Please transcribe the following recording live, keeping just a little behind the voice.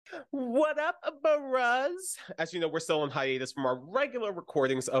What up, Buzz? As you know, we're still on hiatus from our regular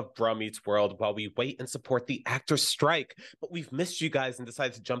recordings of Bruh Meets World while we wait and support the actors' strike. But we've missed you guys and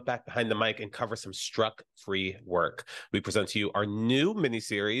decided to jump back behind the mic and cover some struck-free work. We present to you our new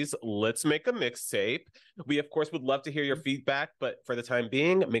miniseries, Let's Make a Mixtape. We, of course, would love to hear your feedback, but for the time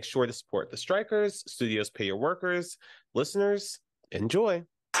being, make sure to support the strikers, studios pay your workers. Listeners, enjoy.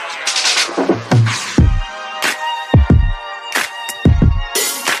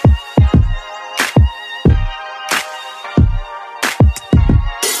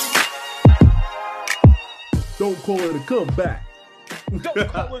 Don't call it a comeback. Don't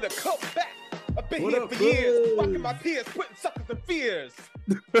call it a comeback. I've been What here up, for years, Buzz? fucking my peers, putting suckers in fears.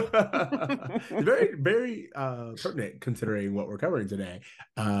 Very pertinent considering what we're covering today.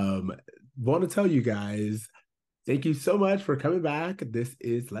 Want to tell you guys, thank you so much for coming back. This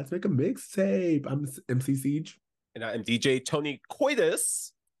is Let's Make a Mixtape. I'm MC Siege. And I'm DJ Tony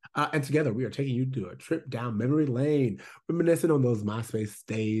Coitus. And together we are taking you to a trip down memory lane, reminiscing on those MySpace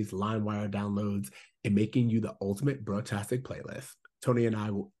stays, LimeWire downloads, and making you the ultimate brotastic playlist. Tony and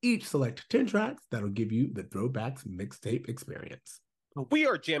I will each select 10 tracks that'll give you the Throwbacks mixtape experience. We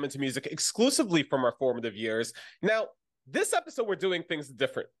are jamming to music exclusively from our formative years. Now, this episode, we're doing things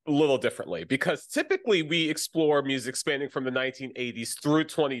a little differently, because typically we explore music spanning from the 1980s through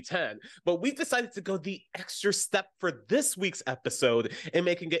 2010, but we decided to go the extra step for this week's episode in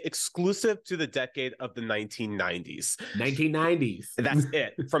making it exclusive to the decade of the 1990s. 1990s. That's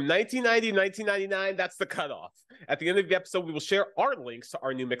it. From 1990 to 1999, that's the cutoff. At the end of the episode, we will share our links to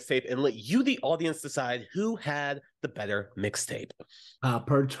our new mixtape and let you, the audience, decide who had the better mixtape.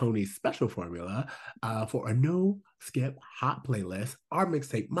 Per Tony's special formula, for a no-skip hot playlist, our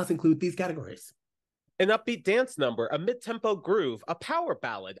mixtape must include these categories. An upbeat dance number, a mid-tempo groove, a power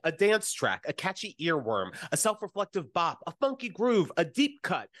ballad, a dance track, a catchy earworm, a self-reflective bop, a funky groove, a deep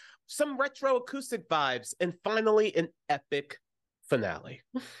cut, some retro acoustic vibes, and finally, an epic finale.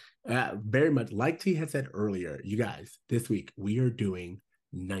 Very much like T had said earlier, you guys, this week we are doing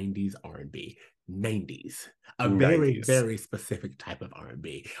 90s R&B. 90s. A very, 90s. very specific type of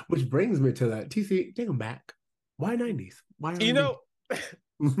R&B, which brings me to that. TC, take them back. Why 90s? Why R&B? You know,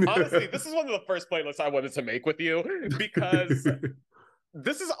 honestly, this is one of the first playlists I wanted to make with you, because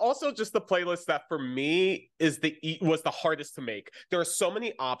this is also just the playlist that for me was the hardest to make. There are so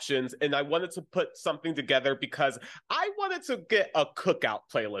many options, and I wanted to put something together because I wanted to get a cookout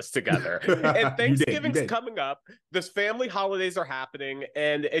playlist together. And Thanksgiving's coming up. This family holidays are happening,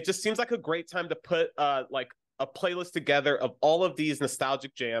 and it just seems like a great time to put like a playlist together of all of these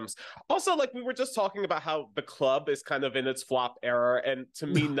nostalgic jams. Also, like we were just talking about how the club is kind of in its flop era, and to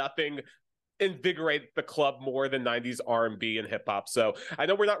me, nothing invigorate the club more than 90s R&B and hip-hop. So I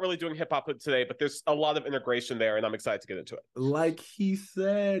know we're not really doing hip-hop today, but there's a lot of integration there, and I'm excited to get into it. Like he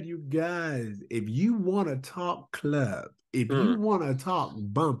said, you guys, if you want to talk club, if you want to talk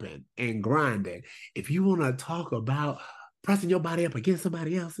bumping and grinding, if you want to talk about pressing your body up against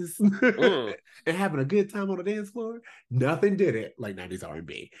somebody else's and having a good time on the dance floor, nothing did it like 90s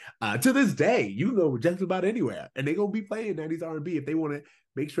R&B. To this day, you go just about anywhere, and they're going to be playing 90s R&B if they want to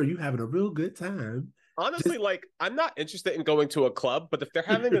make sure you're having a real good time. Honestly, like, I'm not interested in going to a club, but if they're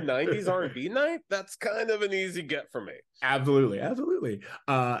having a 90s R&B night, that's kind of an easy get for me. Absolutely.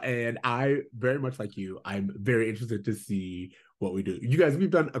 And I, very much like you, I'm very interested to see what we do. You guys, we've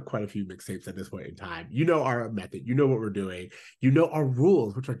done quite a few mixtapes at this point in time. You know our method. You know what we're doing. You know our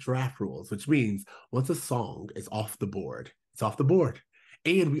rules, which are draft rules, which means once a song is off the board, it's off the board.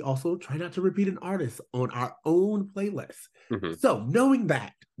 And we also try not to repeat an artist on our own playlist. So knowing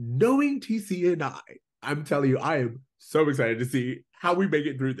TC and I'm telling you, I am so excited to see how we make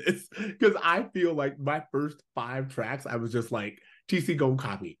it through this. Because I feel like my first 5 tracks, I was just like, TC gonna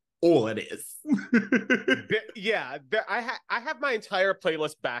copy all it is. I have my entire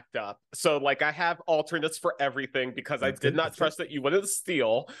playlist backed up. So like I have alternates for everything because I did not trust that you wouldn't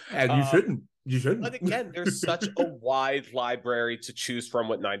steal. And you shouldn't. You shouldn't. But again, there's such a wide library to choose from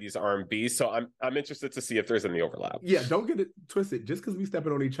with 90s R&B. So I'm interested to see if there's any overlap. Yeah, don't get it twisted. Just because we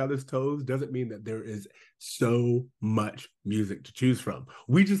stepping on each other's toes doesn't mean that there is so much music to choose from.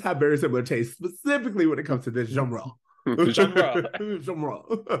 We just have very similar tastes, specifically when it comes to this genre. That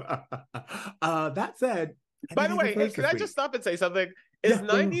said, by the way, can I just stop and say something? Is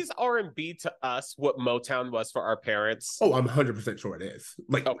 90s R&B to us what Motown was for our parents? Oh, I'm 100% sure it is.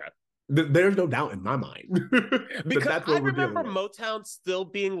 Like, okay. There's no doubt in my mind. Because that's I what we're remember dealing with. Motown still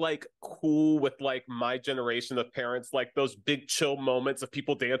being like cool with like my generation of parents, like those big chill moments of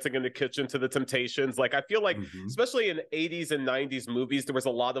people dancing in the kitchen to the Temptations. Like I feel like, especially in 80s and 90s movies, there was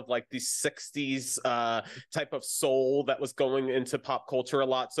a lot of like these 60s type of soul that was going into pop culture a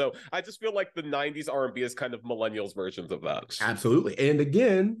lot. So I just feel like the 90s R&B is kind of millennials versions of that. Absolutely. And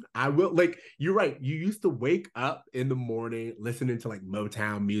again, I will, like, you're right. You used to wake up in the morning listening to like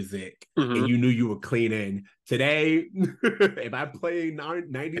Motown music and you knew you were cleaning. Today, if I play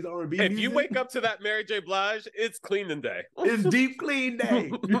 90s R&B if music, you wake up to that Mary J. Blige, it's cleaning day. It's deep clean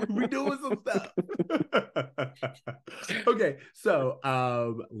day. We doing some stuff. Okay,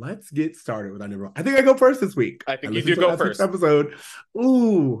 so let's get started with our number one. I think I go first this week. I think you do go first. Episode.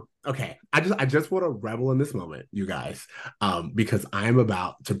 Ooh, okay. I just want to revel in this moment, you guys, because I'm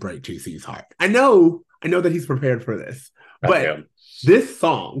about to break GC's heart. I know that he's prepared for this, but this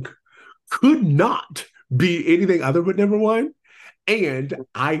song could not be anything other but number one. And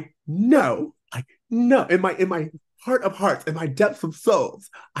I know in my heart of hearts, in my depths of souls,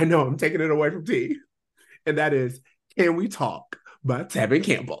 I know I'm taking it away from T. And that is Can We Talk by Tevin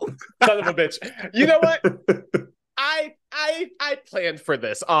Campbell. Son of a bitch. You know what? I planned for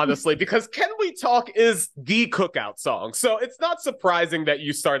this, honestly, because Can We Talk is the cookout song. So it's not surprising that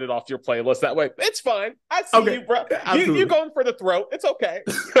you started off your playlist that way. It's fine. I see you, bro. You're going for the throat. It's okay.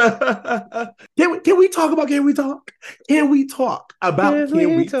 Can we talk about Can We Talk? Can we talk about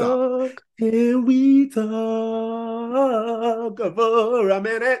Can We Talk? Can we talk for a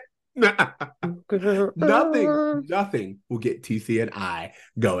minute? Nothing will get TC and I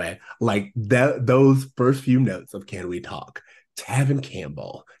going like those first few notes of Can We Talk? Tevin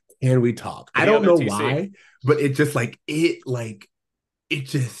Campbell, Can We Talk? I don't know why, but it just it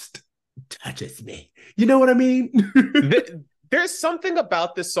just touches me. You know what I mean? There's something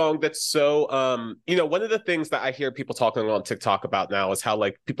about this song that's so, one of the things that I hear people talking on TikTok about now is how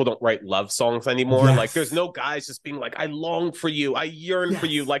like people don't write love songs anymore. Yes. Like there's no guys just being like, I long for you, I yearn for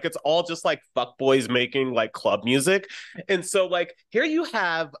you. Like it's all just like fuckboys making like club music. And so like here you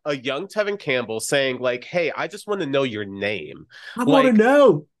have a young Tevin Campbell saying like, hey, I just want to know your name. I want to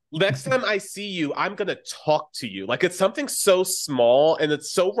know. Next time I see you, I'm going to talk to you. Like it's something so small and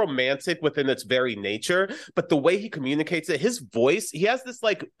it's so romantic within its very nature. But the way he communicates it, his voice, he has this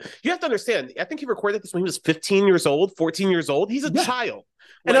like, you have to understand, I think he recorded this when he was 15 years old, 14 years old. He's a child.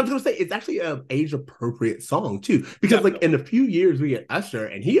 And I was going to say, it's actually an age-appropriate song, too. Because like in a few years, we get Usher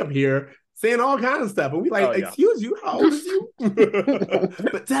and he up here saying all kinds of stuff. And we like, excuse you, how old is you?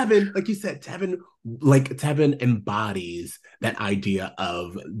 But Tevin, like you said, Tevin embodies that idea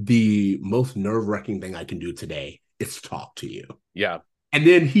of the most nerve-wracking thing I can do today is talk to you. Yeah. And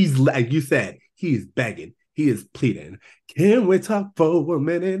then he's, like you said, he's begging. He is pleading. Can we talk for a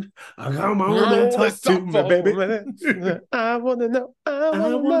minute? Come on and talk to me, baby. I want to know.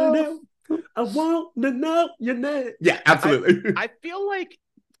 I want to know. I want to know your name. Yeah, absolutely. I feel like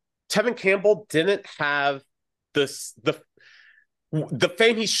Tevin Campbell didn't have the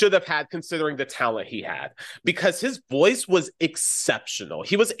fame he should have had considering the talent he had, because his voice was exceptional.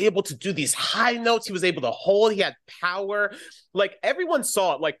 He was able to do these high notes. He was able to hold. He had power. Like everyone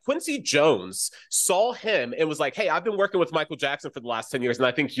saw it. Like Quincy Jones saw him and was like, hey, I've been working with Michael Jackson for the last 10 years and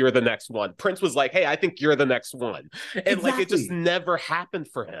I think you're the next one. Prince was like, hey, I think you're the next one. And like it just never happened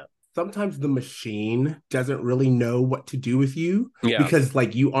for him. Sometimes the machine doesn't really know what to do with you because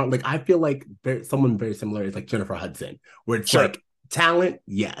like you aren't like, I feel like someone very similar is like Jennifer Hudson, where it's like talent,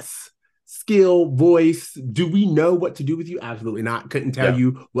 yes. Skill, voice, do we know what to do with you? Absolutely not. Couldn't tell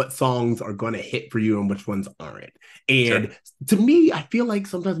you what songs are going to hit for you and which ones aren't. And to me, I feel like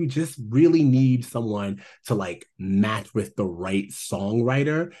sometimes we just really need someone to like match with the right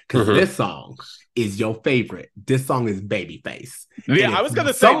songwriter, because this song is your favorite. This song is Babyface. Yeah, I was going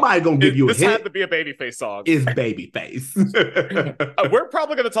to say, somebody going to give you a hit. This had to be a Babyface song. Is Babyface. We're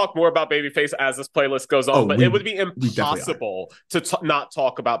probably going to talk more about Babyface as this playlist goes on, but it would be impossible to not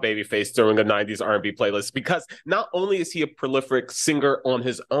talk about Babyface during a 90s R&B playlist, because not only is he a prolific singer on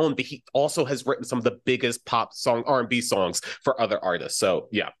his own, but he also has written some of the biggest pop song R&B songs for other artists. So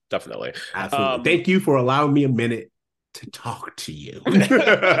yeah, definitely. Absolutely. Thank you for allowing me a minute to talk to you. One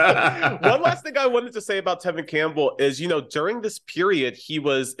last thing I wanted to say about Tevin Campbell is, during this period, he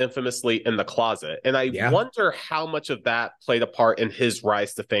was infamously in the closet. And I wonder how much of that played a part in his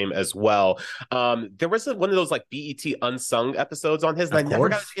rise to fame as well. There was one of those like BET Unsung episodes on his, and I never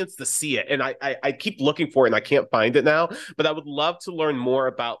got a chance to see it. And I keep looking for it and I can't find it now, but I would love to learn more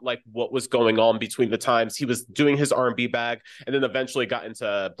about like what was going on between the times he was doing his R&B bag and then eventually got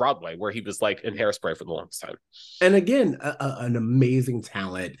into Broadway, where he was like in Hairspray for the longest time. And again, again, an amazing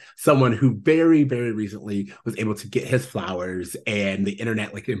talent, someone who very, very recently was able to get his flowers, and the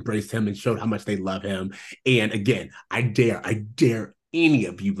internet like embraced him and showed how much they love him. And again, I dare any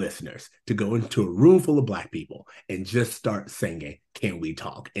of you listeners to go into a room full of Black people and just start singing "Can We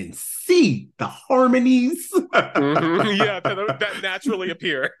Talk" and see the harmonies. Yeah, that naturally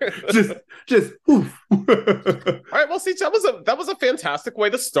appear. just oof. All right, well, see, that was a fantastic way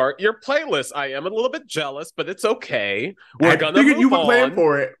to start your playlist. I am a little bit jealous, but it's okay. I figured you would plan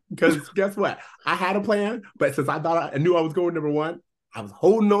for it, because guess what? I had a plan, but since I knew I was going number one, I was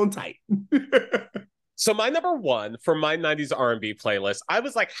holding on tight. So my number one for my 90s R&B playlist, I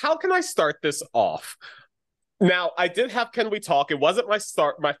was like, how can I start this off? Now, I did have Can We Talk. It wasn't my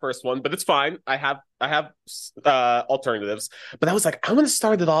first one, but it's fine. I have alternatives. But I was like, I want to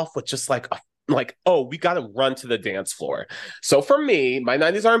start it off with just like oh, we got to run to the dance floor. So for me, my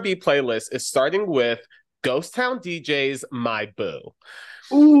 90s R&B playlist is starting with Ghost Town DJ's My Boo.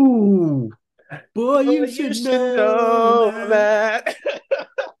 Ooh. Boy, you should know that.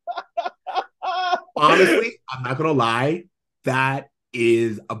 Honestly, I'm not gonna lie, that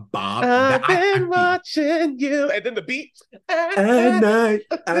is a bop. I've been watching you, and then the beat. At night,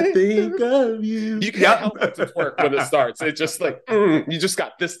 I think of you. You can't help but to twerk when it starts. It's just like you just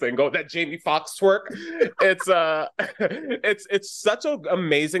got this thing going. That Jamie Foxx twerk. It's such an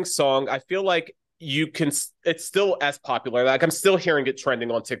amazing song. I feel like it's still as popular. Like I'm still hearing it trending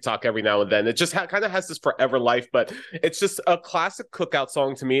on TikTok every now and then. It just kind of has this forever life, but it's just a classic cookout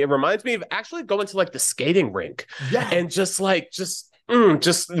song to me. It reminds me of actually going to like the skating rink, and just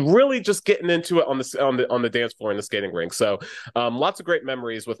really just getting into it on the dance floor in the skating rink. So lots of great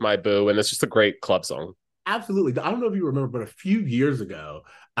memories with My Boo, and it's just a great club song. Absolutely. I don't know if you remember, but a few years ago,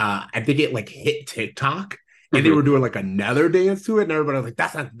 I think it like hit TikTok. And they were doing like another dance to it, and everybody was like,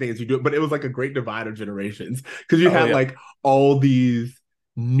 "That's not the dance you do." But it was like a great divide of generations, because you had like all these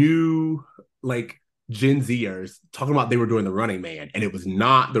new like Gen Zers talking about they were doing the Running Man, and it was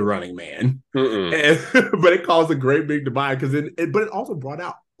not the Running Man. But it caused a great big divide, because but it also brought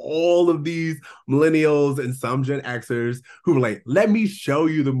out all of these millennials and some Gen Xers who were like, let me show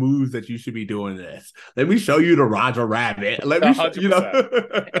you the moves that you should be doing this. Let me show you the Roger Rabbit. Let me show, you know.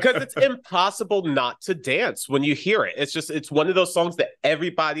 Because it's impossible not to dance when you hear it. It's one of those songs that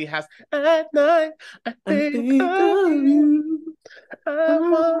everybody has. At night, I think of you. I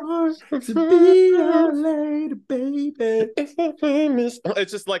want to be your lady, baby.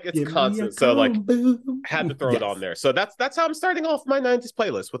 It's just like it's constant. So like had to throw it on there. So that's how I'm starting off my 90s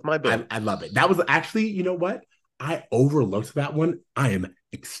playlist with My Boo. I love it. That was actually, you know what? I overlooked that one. I am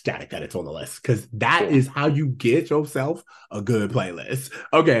ecstatic that it's on the list, because that is how you get yourself a good playlist.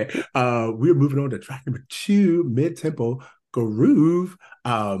 Okay, we're moving on to track number 2, Mid-Tempo Groove.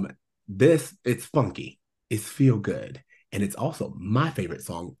 It's funky, it's feel good, and it's also my favorite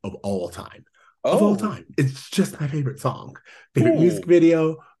song of all time. Of all time. It's just my favorite song. Favorite music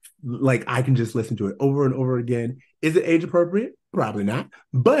video. Like, I can just listen to it over and over again. Is it age appropriate? Probably not.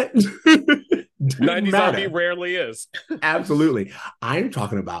 But 90s R&B rarely is. Absolutely. I'm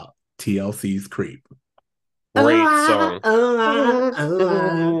talking about TLC's Creep. Great song.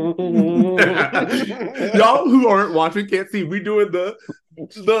 Y'all who aren't watching can't see. We doing the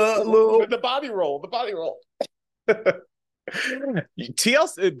body roll. The body roll.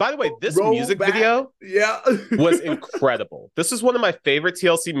 TLC, by the way, this music video was incredible. This is one of my favorite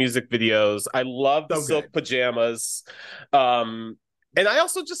TLC music videos. I love the silk pajamas. And I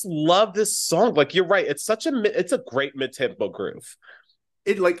also just love this song. Like, you're right. It's a great mid-tempo groove.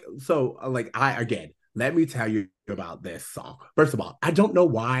 Let me tell you about this song. First of all, I don't know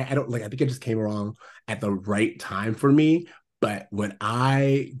why. I think it just came along at the right time for me. But when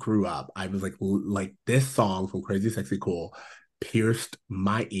I grew up, I was like this song from Crazy Sexy Cool pierced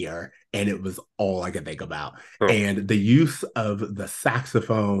my ear, and it was all I could think about. And the use of the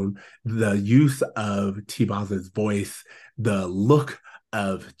saxophone, the use of T-Bozz's voice, the look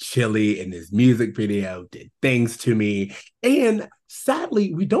of Chili in his music video did things to me. And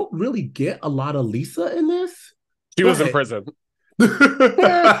sadly, we don't really get a lot of Lisa in this. She was in prison. But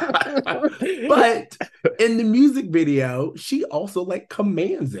in the music video, she also like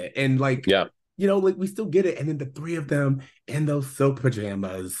commands it, and we still get it. And then the three of them in those silk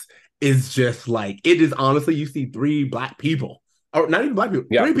pajamas is just like, it is honestly, you see 3 Black people, or not even Black people,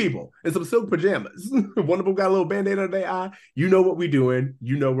 3 people in some silk pajamas. One of them got a little band-aid under their eye. You know what we're doing.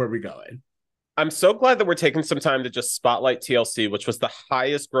 You know where we're going. I'm so glad that we're taking some time to just spotlight TLC, which was the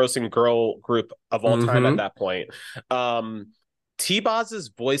highest grossing girl group of all time at that point. T-Boz's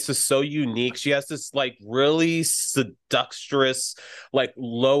voice is so unique. She has this like really seductrous, like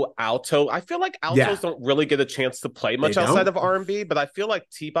low alto. I feel like altos don't really get a chance to play much outside of R&B, but I feel like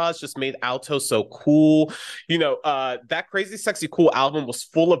T-Boz just made alto so cool. You know, that Crazy Sexy Cool album was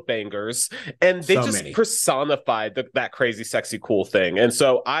full of bangers, and they personified that Crazy Sexy Cool thing. And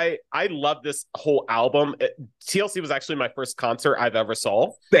so I love this whole album. TLC was actually my first concert I've ever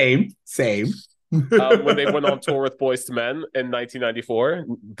saw. Same. When they went on tour with Boyz II Men in 1994.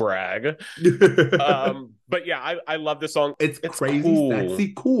 Brag. But yeah, I love this song. It's crazy, cool.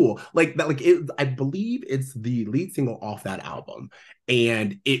 Sexy, cool. Like that, like it, I believe it's the lead single off that album.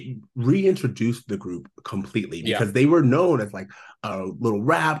 And it reintroduced the group completely because they were known as like a little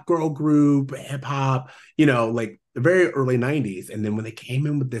rap girl group, hip hop, you know, like the very early 90s. And then when they came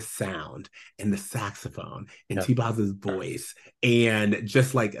in with this sound and the saxophone and T-Boz's voice and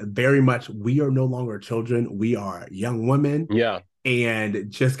just like very much, we are no longer children, we are young women. Yeah.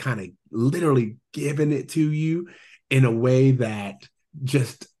 And just kind of literally giving it to you in a way that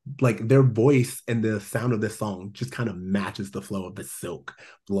just like their voice and the sound of this song just kind of matches the flow of the silk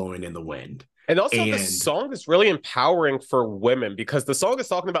blowing in the wind. And also the song is really empowering for women because the song is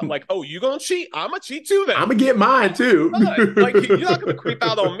talking about like, oh, you gonna cheat? I'm gonna cheat too then. I'm gonna get mine too. Like, you're not gonna creep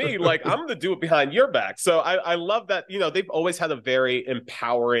out on me. Like, I'm gonna do it behind your back. So I love that, you know, they've always had a very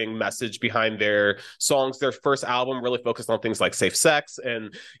empowering message behind their songs. Their first album really focused on things like safe sex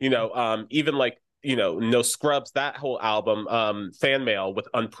and, you know, even like, you know, No Scrubs, that whole album, Fan Mail with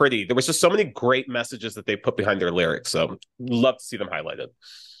Unpretty. There was just so many great messages that they put behind their lyrics. So love to see them highlighted.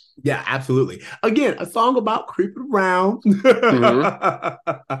 Yeah, absolutely. Again, a song about creeping around.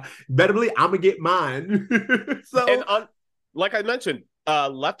 Better believe I'm gonna get mine. So, and like I mentioned,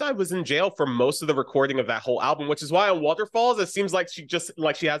 Left Eye was in jail for most of the recording of that whole album, which is why on Waterfalls it seems like she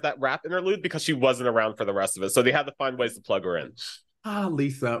has that rap interlude because she wasn't around for the rest of it. So they had to find ways to plug her in.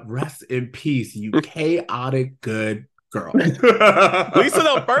 Lisa, rest in peace, you chaotic good girl. Lisa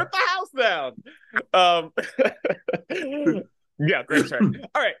done burnt the house down. Yeah, great track.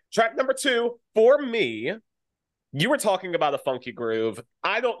 All right, track number 2 for me. You were talking about a funky groove.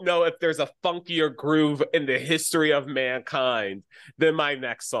 I don't know if there's a funkier groove in the history of mankind than my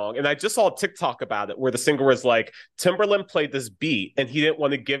next song. And I just saw a TikTok about it where the singer was like, Timberland played this beat and he didn't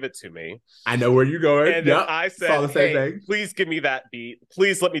want to give it to me. I know where you're going. And then I said, hey, please give me that beat.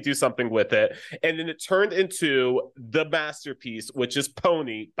 Please let me do something with it. And then it turned into the masterpiece, which is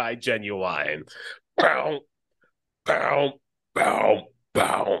Pony by Genuine. Bow, bow, bow,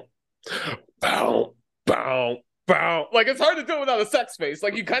 bow, bow, bow. Like, it's hard to do it without a sex face.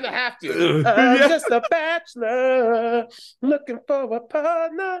 Like, you kind of have to. Just a bachelor looking for a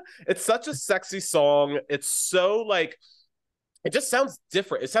partner. It's such a sexy song. It's so, like, it just sounds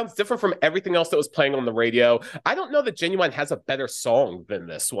different. It sounds different from everything else that was playing on the radio. I don't know that Genuine has a better song than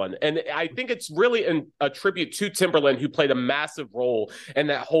this one. And I think it's really a tribute to Timberland, who played a massive role in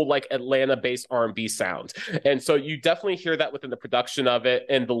that whole like Atlanta-based R&B sound. And so you definitely hear that within the production of it.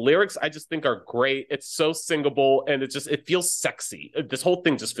 And the lyrics, I just think are great. It's so singable and it feels sexy. This whole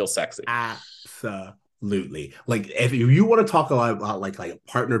thing just feels sexy. Absolutely. Like if you want to talk a lot about like a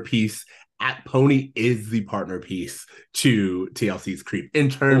partner piece, Pony is the partner piece to TLC's Creep in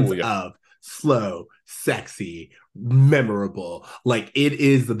terms of slow, sexy, memorable. Like it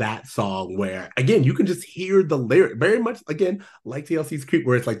is that song where, again, you can just hear the lyric very much, again, like TLC's Creep,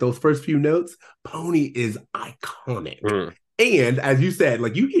 where it's like those first few notes. Pony is iconic. And as you said,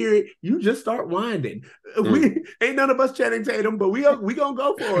 like you hear it, you just start winding. We ain't none of us Channing Tatum, but we gonna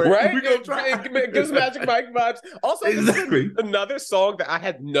go for it. Right? We gonna try. It gives Magic Mike vibes. Also, exactly. Another song that I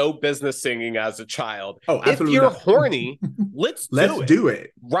had no business singing as a child. Oh, absolutely. If you're horny, let's do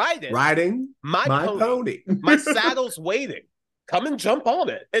it. Riding my pony. My saddle's waiting. Come and jump on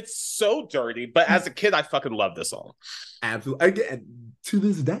it. It's so dirty, but as a kid, I fucking love this song. Absolutely. Again, to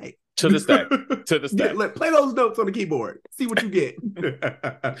this day. To this day. Yeah, play those notes on the keyboard. See what you get.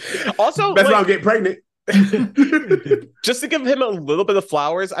 Also, best round get pregnant. Just to give him a little bit of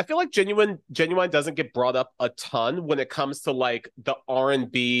flowers, I feel like Genuine doesn't get brought up a ton when it comes to like the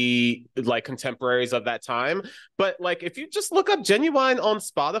R&B like contemporaries of that time. But like if you just look up Genuine on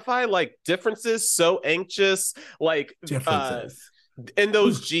Spotify, like Differences, So Anxious, like in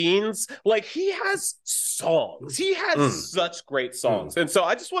those jeans, like he has songs. He has such great songs. And so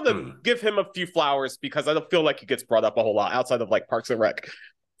I just want to give him a few flowers because I don't feel like he gets brought up a whole lot outside of like Parks and Rec.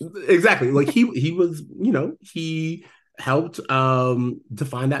 Exactly. Like he was, you know, he helped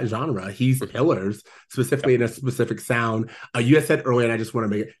define that genre. He's pillars, specifically in a specific sound. You had said earlier, and I just want to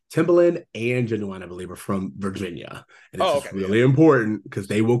make it, Timbaland and Genuine, I believe, are from Virginia. And it's just really important because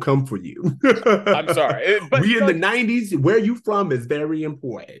they will come for you. I'm sorry. But we in the 90s, where you from is very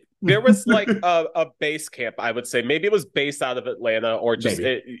important. There was like a base camp, I would say. Maybe it was based out of Atlanta or just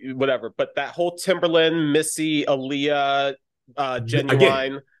whatever. But that whole Timberland, Missy, Aaliyah, Genuine,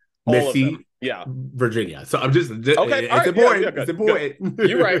 again, Missy, yeah, Virginia. So I'm just okay. It's important. Yeah, it's important.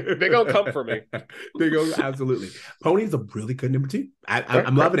 You're right. They're gonna come for me. They go absolutely. Pony's a really good number 2.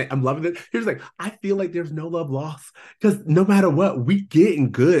 I'm loving it. I'm loving it. Here's the thing. I feel like there's no love lost because no matter what, we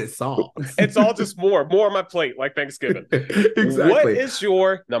getting good songs. It's all just more on my plate, like Thanksgiving. Exactly. What is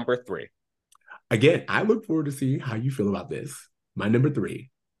your number 3? Again, I look forward to seeing how you feel about this. My number 3,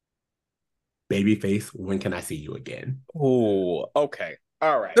 Babyface. When Can I See You Again? Oh, okay.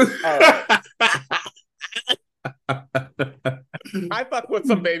 All right. I fuck with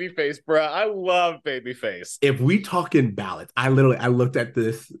some Babyface, bro. I love Babyface. If we talking ballads, I looked at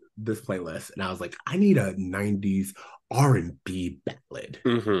this playlist and I was like, I need a 90s R&B ballad.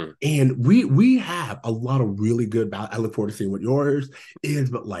 And we have a lot of really good ballads. I look forward to seeing what yours is,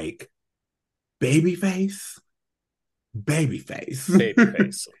 but like Babyface.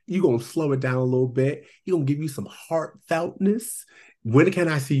 You gonna slow it down a little bit. He gonna give you some heartfeltness. When Can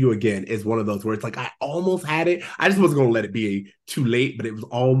I See You Again is one of those where it's like I almost had it. I just wasn't gonna let it be too late, but it was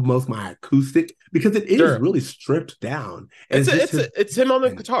almost my acoustic because it is really stripped down. And it's him on the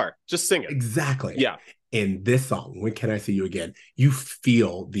guitar, just singing. Exactly. Yeah. In this song, When Can I See You Again, you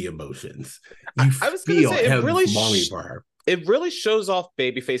feel the emotions. I was gonna say him longing for her. It really shows off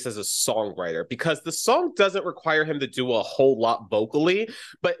Babyface as a songwriter because the song doesn't require him to do a whole lot vocally,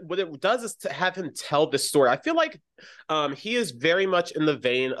 but what it does is to have him tell this story. I feel like he is very much in the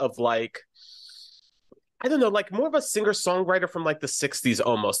vein of like, I don't know, like more of a singer-songwriter from like the 60s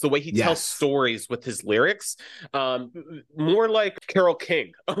almost, the way he tells stories with his lyrics. More like Carole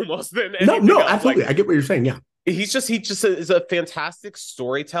King almost than anything else. Absolutely. Like, I get what you're saying, yeah. He just is a fantastic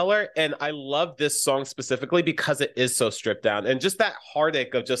storyteller, and I love this song specifically because it is so stripped down, and just that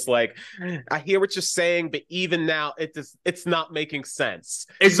heartache of just like, I hear what you're saying, but even now it's not making sense.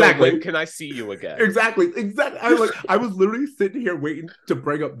 Exactly. So when can I see you again? Exactly. I was literally sitting here waiting to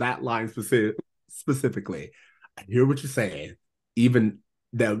bring up that line specifically. I hear what you're saying, even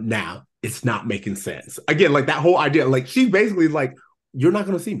though now it's not making sense. Again, like that whole idea, like she's basically like, you're not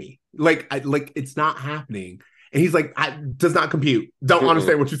going to see me. Like it's not happening. And he's like, does not compute. Don't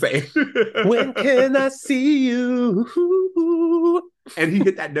understand what you're saying. When can I see you? And he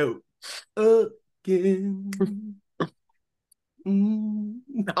hit that note again.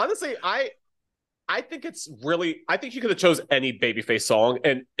 Honestly, I think he could have chose any Babyface song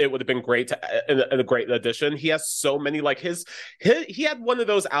and it would have been great and a great addition. He has so many, like he had one of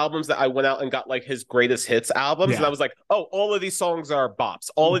those albums that I went out and got like his greatest hits albums. And I was like, oh, all of these songs are bops.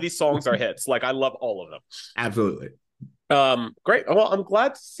 All of these songs are hits. Like I love all of them. Absolutely. Great. Well, I'm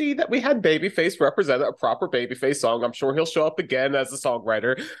glad to see that we had Babyface represent a proper Babyface song. I'm sure he'll show up again as a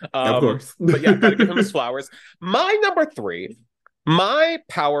songwriter. Of course. But yeah, gotta give him his flowers. My number 3, my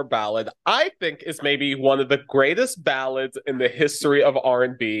power ballad, I think, is maybe one of the greatest ballads in the history of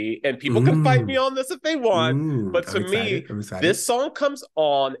R&B, and people can fight me on this if they want. But to me, this song comes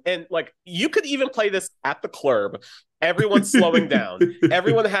on, and like you could even play this at the club. Everyone's slowing down.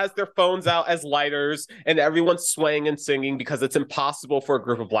 Everyone has their phones out as lighters, and everyone's swaying and singing because it's impossible for a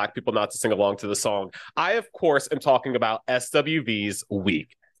group of Black people not to sing along to the song. I, of course, am talking about SWV's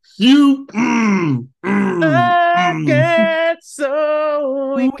 "Weak." I get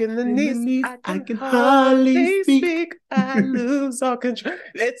so weak in the knees, I can hardly speak. I lose all control.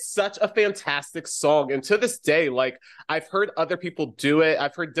 It's such a fantastic song, and to this day, like I've heard other people do it.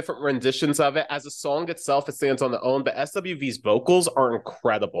 I've heard different renditions of it. As a song itself, it stands on its own. But SWV's vocals are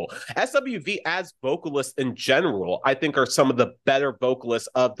incredible. SWV as vocalists in general, I think, are some of the better vocalists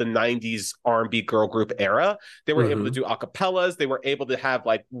of the '90s R&B girl group era. They were able to do acapellas. They were able to have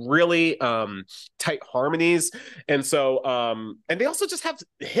like really tight harmonies, and so and they also just have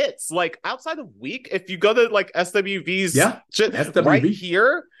hits. Like outside of "Weak," if you go to like SWV's SWV. right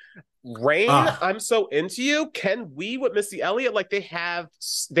here, "Rain," "I'm So Into You," "Can We" with Missy Elliott, like they have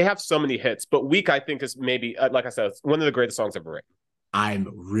so many hits. But "Weak," I think, is maybe like I said, it's one of the greatest songs ever written. I'm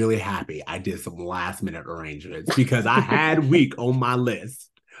really happy I did some last minute arrangements because I had "Weak" on my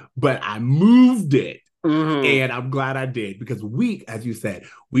list, but I moved it. And I'm glad I did because "Weak," as you said,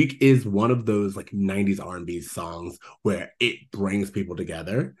 "Weak" is one of those like 90s R&B songs where it brings people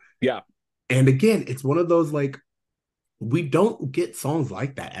together. Yeah. And again, it's one of those like we don't get songs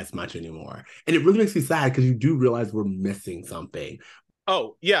like that as much anymore. And it really makes me sad because you do realize we're missing something.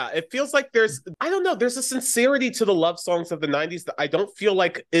 Oh, yeah. It feels like I don't know, there's a sincerity to the love songs of the 90s that I don't feel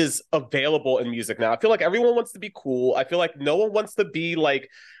like is available in music now. I feel like everyone wants to be cool. I feel like no one wants to be like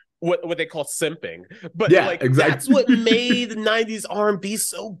what they call simping, but Yeah, like exactly. that's what made 90s R&B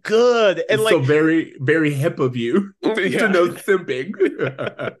so good. And It's like so very, very hip of you to know yeah. simping.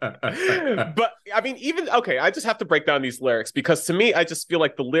 But I mean, even okay, I just have to break down these lyrics because to me, I just feel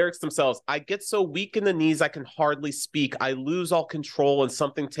like the lyrics themselves, I get so weak in the knees, I can hardly speak. I lose all control and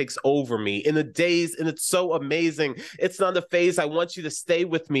something takes over me. In a daze, and it's so amazing. It's not a phase. I want you to stay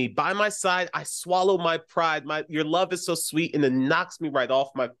with me. By my side, I swallow my pride. Your love is so sweet and it knocks me right off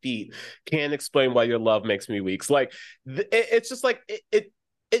my feet. Can't explain why your love makes me weak. So like, it's just like it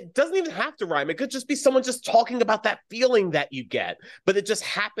doesn't even have to rhyme. It could just be someone just talking about that feeling that you get, but it just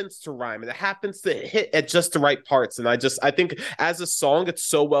happens to rhyme and it happens to hit at just the right parts. And I think as a song, it's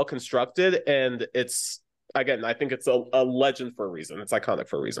so well constructed, and it's, again, I think it's a legend for a reason. It's iconic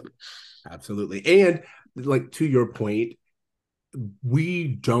for a reason. Absolutely. And like to your point, we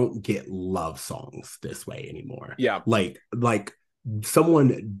don't get love songs this way anymore. Yeah. Like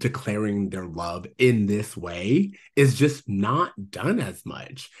someone declaring their love in this way is just not done as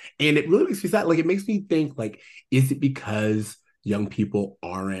much. And it really makes me sad. Like, it makes me think, like, is it because young people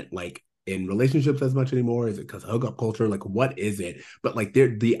aren't like in relationships as much anymore? Is it because hookup culture? Like, what is it? But like,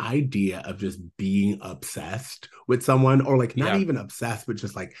 the idea of just being obsessed with someone, or like not even obsessed, but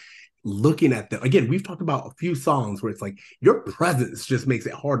just like looking at them. Again, we've talked about a few songs where it's like your presence just makes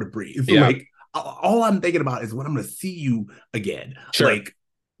it hard to breathe. Yeah. Like, all I'm thinking about is when I'm going to see you again. Sure. Like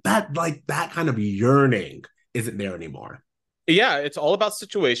that kind of yearning isn't there anymore. Yeah, it's all about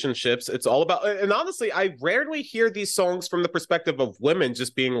situationships. It's all about, and honestly, I rarely hear these songs from the perspective of women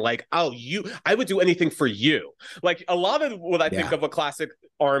just being like, "Oh, I would do anything for you." Like, a lot of what I think of a classic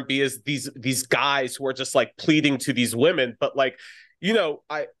R&B is these guys who are just like pleading to these women. But like,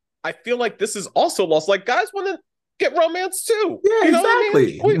 I feel like this is also lost. Like, guys want to get romance too. Yeah, you know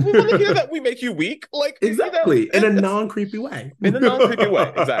exactly. What I mean? We want to hear that we make you weak. Like, exactly, in a non-creepy way. In a non-creepy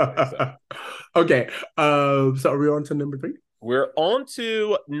way, exactly. So. Okay, so are we on to number 3? We're on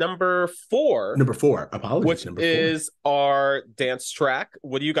to number 4. Number 4, apologies. Which number 4 is our dance track.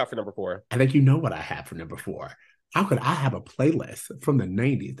 What do you got for number 4? I think you know what I have for number 4. How could I have a playlist from the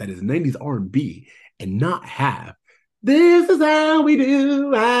 90s that is 90s R&B and not have "This is how we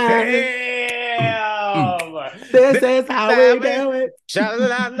do it"? This is how we do it.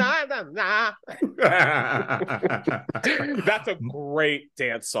 That's a great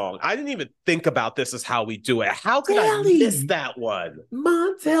dance song. I didn't even think about "This Is How We Do It." How could I miss that one?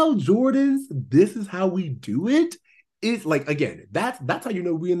 Montel Jordan's "This Is How We Do It" is like, again, that's how you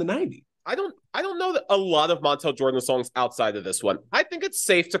know we in the 90s. I don't know that a lot of Montel Jordan songs outside of this one. I think it's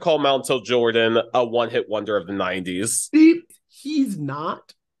safe to call Montel Jordan a one-hit wonder of the 90s. He's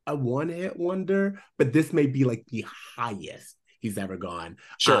not a one-hit wonder, but this may be like the highest he's ever gone.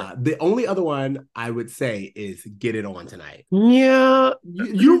 Sure. The only other one I would say is "Get It On Tonight." Yeah.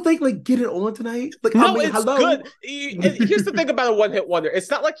 You don't think like "Get It On Tonight"? Like, no, I mean, it's hello? good. Here's the thing about a one-hit wonder.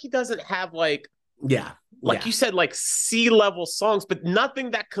 It's not like he doesn't have like you said, like C-level songs, but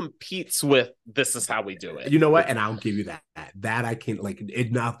nothing that competes with "This Is How We Do It." You know what? And I'll give you that. That I can't, like,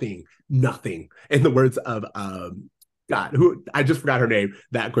 it, nothing. In the words of God, who I just forgot her name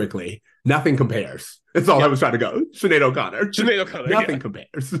that quickly. Nothing compares. That's all I was trying to go. Sinead O'Connor. Nothing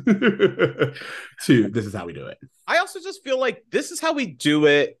compares to "This Is How We Do It." I also just feel like "This Is How We Do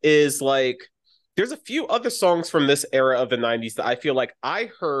It" is like, there's a few other songs from this era of the 90s that I feel like I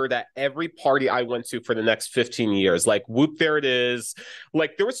heard at every party I went to for the next 15 years. Like "Whoop, There It Is."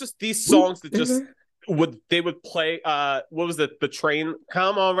 Like, there was just these songs that just they would play. What was it? The train.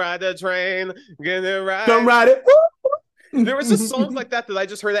 Come on, ride the train. Get it right. Come ride it. There was just songs like that I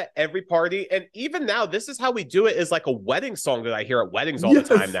just heard at every party. And even now, "This Is How We Do It" is like a wedding song that I hear at weddings all the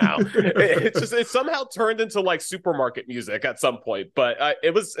time now. It somehow turned into like supermarket music at some point, but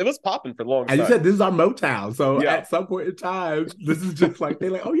it was popping for a long time. And you said this is our Motown. So at some point in time, this is just like,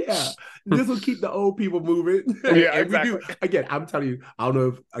 they're like, oh yeah, this will keep the old people moving. Yeah, exactly. Again, I'm telling you, I don't know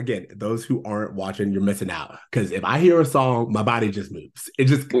if, again, those who aren't watching, you're missing out. Because if I hear a song, my body just moves.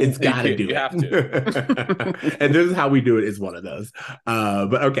 It's got to do it. You have to. And "This Is How We Do It" is one of those.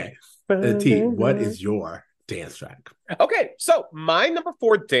 But okay, T, what is your dance track? Okay, so my number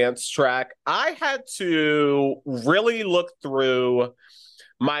 4 dance track, I had to really look through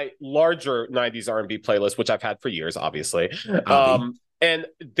my larger 90s R&B playlist, which I've had for years, obviously. And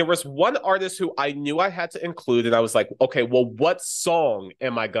there was one artist who I knew I had to include, and I was like, okay, well, what song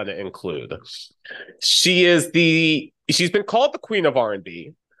am I going to include? She is the She's been called the queen of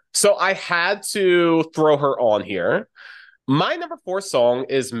R&B. So I had to throw her on here. My number 4 song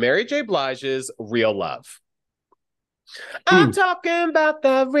is Mary J. Blige's Real Love. I'm talking about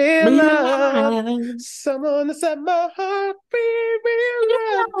that real love. Someone to set my heart free,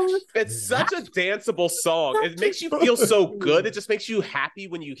 real love. It's such a danceable song. It makes you feel so good. It just makes you happy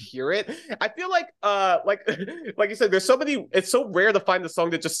when you hear it. I feel like you said, there's so many, it's so rare to find a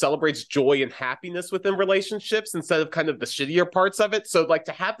song that just celebrates joy and happiness within relationships instead of kind of the shittier parts of it. So like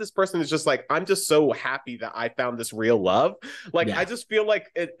to have this person who's just like, I'm just so happy that I found this real love. Like, I just feel like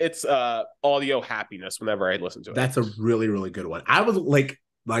it's audio happiness whenever I listen to it. That's a really, really good one. I was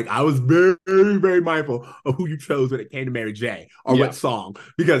I was very, very mindful of who you chose when it came to Mary J. or what song,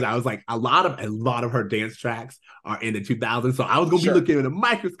 because I was like, a lot of her dance tracks are in the 2000s, so I was gonna be looking at a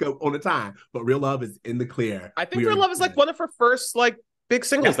microscope on the time. But Real Love is in the clear. I think Real Love is like one of her first like big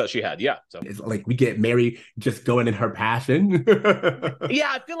singles that she had. Yeah. So it's like we get Mary just going in her passion. Yeah,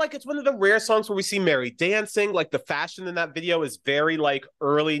 I feel like it's one of the rare songs where we see Mary dancing. Like the fashion in that video is very like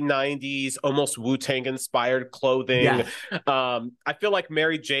early 90s, almost Wu-Tang inspired clothing. Yeah. I feel like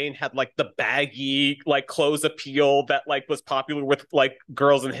Mary Jane had like the baggy like clothes appeal that like was popular with like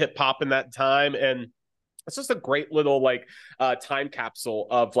girls in hip hop in that time. And it's just a great little like time capsule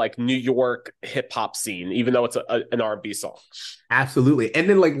of like New York hip hop scene, even though it's an R&B song. Absolutely. And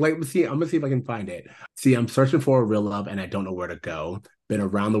then like let's see, I'm gonna see if I can find it. See, I'm searching for a real love and I don't know where to go. Been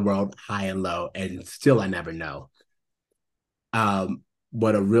around the world high and low, and still I never know. How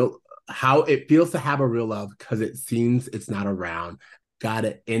it feels to have a real love because it seems it's not around.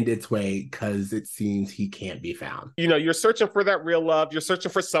 Gotta end its way because it seems he can't be found. You know, you're searching for that real love. You're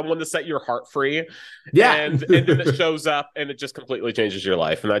searching for someone to set your heart free. Yeah. And then it shows up and it just completely changes your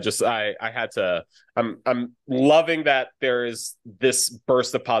life. And I'm loving that there is this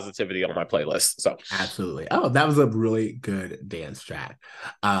burst of positivity on my playlist. So absolutely. Oh, that was a really good dance track.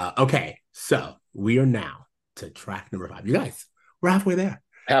 Okay, so we are now to track number 5. You guys, we're halfway there.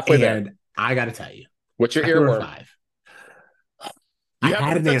 And I gotta tell you, what's your earworm? 5. I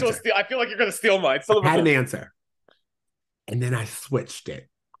had an answer. I feel like you're going to steal mine. I had an answer. And then I switched it.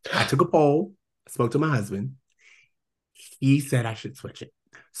 I took a poll. I spoke to my husband. He said I should switch it.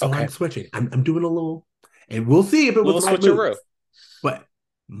 So I'm switching. I'm doing a little, and we'll see if it was the right move. But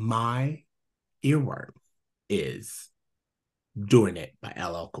my earworm is Doing It by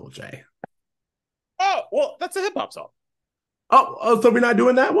LL Cool J. Oh, well, that's a hip hop song. Oh, so we're not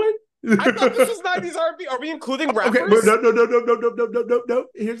doing that one? I thought this was 90s R&B. Are we including rappers? Okay, no.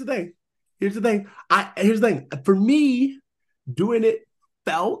 Here's the thing. For me, Doing It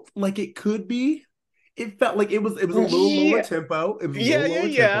felt like it could be. It felt like it was a little lower tempo. It was a little lower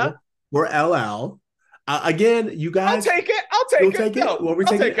tempo for LL. Again, you guys, I'll take it. You'll take it. No, Will we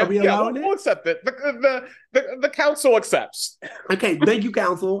take it? Are we allowing it? We'll accept it. The council accepts. Okay, thank you,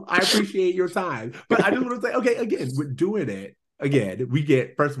 council. I appreciate your time. But I just want to say, okay, again, we're doing it. Again, we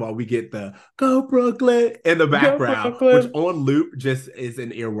get the Go Brooklyn in the background, which on loop just is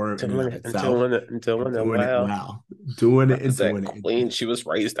an earworm. Doing it well. Queen, she was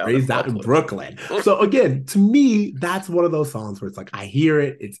raised out in Brooklyn. So again, to me, that's one of those songs where it's like I hear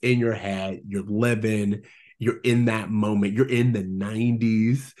it, it's in your head, you're living, you're in that moment, you're in the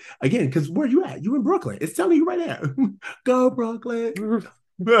 90s. Again, because where you at? You in Brooklyn. It's telling you right there. Go Brooklyn.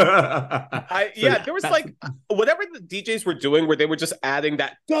 There was like whatever the DJs were doing where they were just adding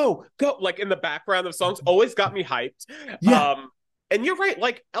that go like in the background of songs always got me hyped. And you're right,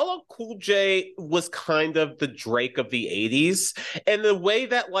 like LL Cool J was kind of the Drake of the 80s, and the way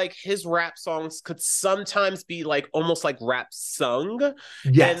that like his rap songs could sometimes be like almost like rap sung.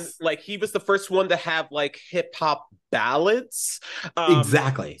 Yes. And like he was the first one to have like hip hop ballads.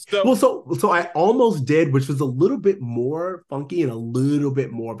 Exactly. So I almost did, which was a little bit more funky and a little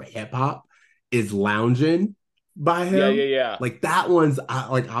bit more of a hip hop, is Loungin' by him. Yeah. Like that one's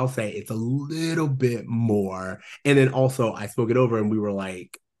I'll say it's a little bit more. And then also I spoke it over and we were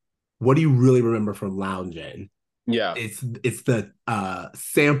like, what do you really remember from Loungin'? Yeah. It's the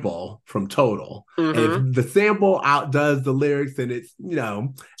sample from Total. And if the sample outdoes the lyrics, then it's, I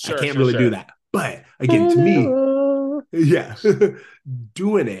can't really do that. But again, to me,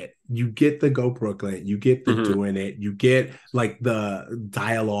 Doing It, you get the Go Brooklyn, you get the Doing It, you get like the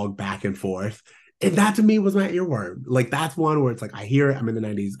dialogue back and forth. And that to me was my earworm. Like that's one where it's like I hear it, I'm in the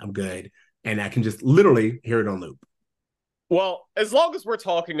 90s, I'm good, and I can just literally hear it on loop. Well, as long as we're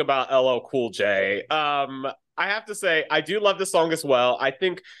talking about LL Cool J, I have to say I do love this song as well. I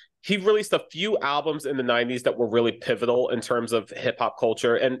think he released a few albums in the 90s that were really pivotal in terms of hip hop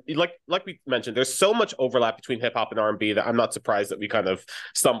culture. And like we mentioned, there's so much overlap between hip hop and R&B that I'm not surprised that we kind of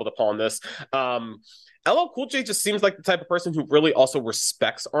stumbled upon this. LL Cool J just seems like the type of person who really also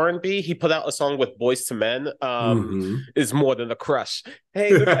respects R&B. He put out a song with Boys to Men, is more than a crush.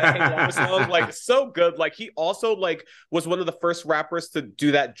 Hey, there's that Hey Lover song, like so good. Like he also like was one of the first rappers to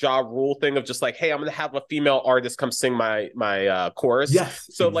do that Ja Rule thing of just like, hey, I'm gonna have a female artist come sing my chorus. Yes,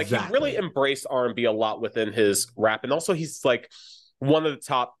 so exactly. like he really embraced R&B a lot within his rap, and also he's like one of the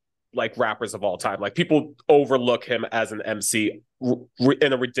top like rappers of all time. Like people overlook him as an MC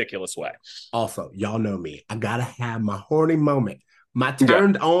in a ridiculous way. Also, y'all know me. I gotta have my horny moment, my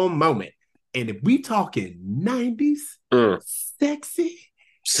turned on moment. And if we talking 90s, sexy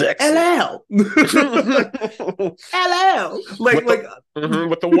LL. LL. Like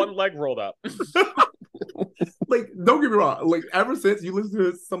with the one leg rolled up. Like, don't get me wrong. Like, ever since you listen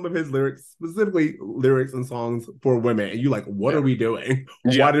to some of his lyrics, specifically lyrics and songs for women, and you like, what are we doing?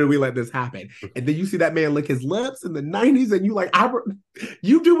 Why did we let this happen? And then you see that man lick his lips in the 90s, and you like,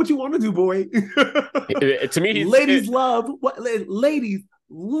 you do what you want to do, boy. To me, ladies love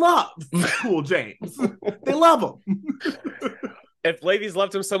Cool James. They love him. If ladies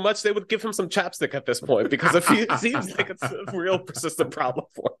loved him so much, they would give him some chapstick at this point, because if he seems like it's a real persistent problem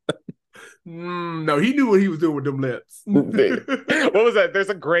for him. No, he knew what he was doing with them lips. What was that? There's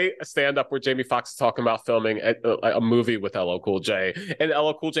a great stand-up where Jamie Foxx is talking about filming a movie with LL Cool J, and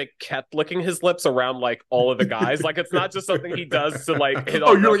LL Cool J kept licking his lips around like all of the guys. Like it's not just something he does to like hit.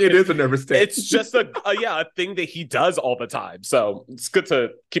 Oh, you're like, it is a nervous state. It's just a thing that he does all the time. So it's good to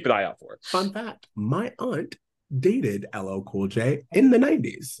keep an eye out for. Fun fact: my aunt dated LL Cool J in the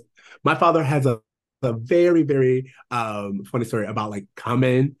 90s. My father has a very, very funny story about like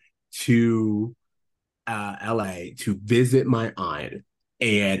coming to LA to visit my aunt,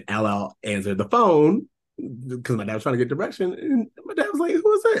 and LL answered the phone because my dad was trying to get direction, and my dad was like,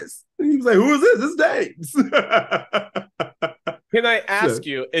 "Who is this?" And he was like, "Who is this? It's James." Can I ask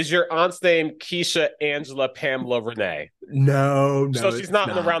you, is your aunt's name Keisha Angela Pamela Renee? No. So she's not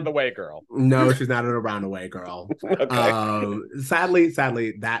an around the way girl. No, she's not an around the way girl. Okay. Sadly,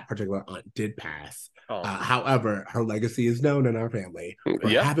 that particular aunt did pass. However, her legacy is known in our family for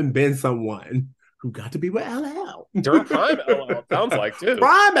having been someone who got to be with LL. During prime LL, sounds like, too.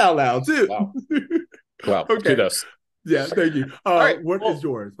 Prime LL, too. Wow. Okay. Kudos. Yeah, thank you. What is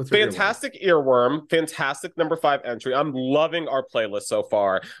yours? What's your fantastic earworm? Fantastic number 5 entry. I'm loving our playlist so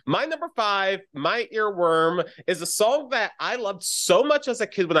far. My number 5, my earworm, is a song that I loved so much as a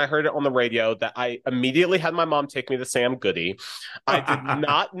kid when I heard it on the radio that I immediately had my mom take me to Sam Goody. I did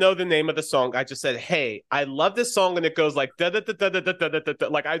not know the name of the song. I just said, "Hey, I love this song," and it goes like da da da da da da da da da.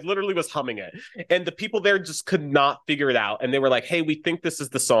 Like I literally was humming it, and the people there just could not figure it out. And they were like, "Hey, we think this is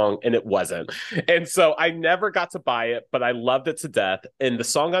the song," and it wasn't. And so I never got to buy it, but I loved it to death. And the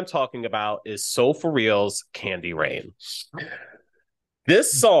song I'm talking about is Soul for Real's Candy Rain.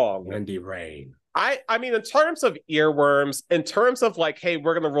 This song, Candy Rain. I mean, in terms of earworms, in terms of like, hey,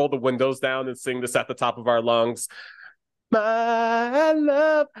 we're gonna roll the windows down and sing this at the top of our lungs. My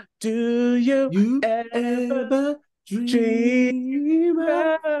love, do you ever dream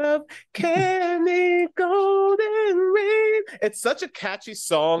of candy golden rain? It's such a catchy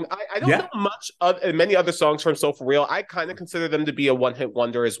song. I don't know much of many other songs from Soul for Real. I kind of consider them to be a one-hit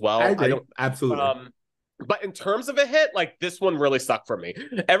wonder as well. I agree. Absolutely. But in terms of a hit, like this one really stuck for me.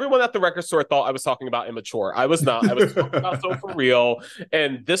 Everyone at the record store thought I was talking about Immature. I was not. I was talking about Soul for Real.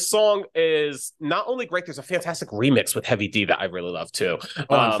 And this song is not only great, there's a fantastic remix with Heavy D that I really love too.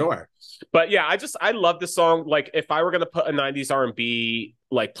 Oh, I'm sure. But yeah, I love this song. Like if I were going to put a 90s R&B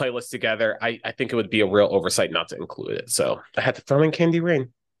like playlist together, I think it would be a real oversight not to include it. So I had to throw in Candy Rain.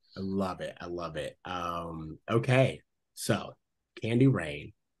 I love it. Okay. So Candy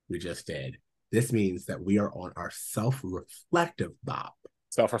Rain, we just did. This means that we are on our self-reflective bop.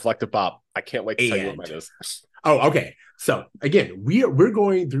 Self-reflective bop. I can't wait to tell you what mine is. Oh, okay. So again, we're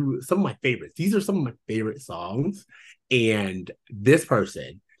going through some of my favorites. These are some of my favorite songs. And this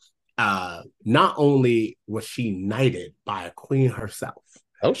person, not only was she knighted by a queen herself.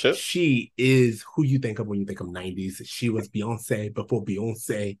 Oh shit. She is who you think of when you think of 90s. She was Beyonce before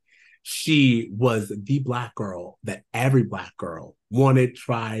Beyonce. She was the Black girl that every Black girl wanted,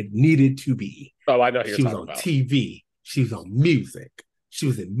 tried, needed to be. Oh, I know who you're talking about. She was on TV. She was on music. She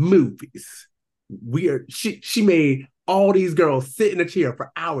was in movies. She made all these girls sit in a chair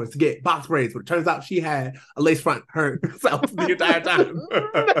for hours to get box braids, but it turns out she had a lace front herself the entire time.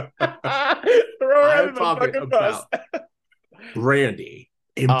 I'm talking about Brandy.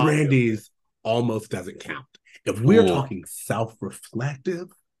 And Brandy's almost doesn't count. If we're talking self-reflective,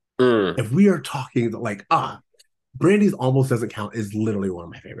 if we are talking like, Brandy's Almost Doesn't Count is literally one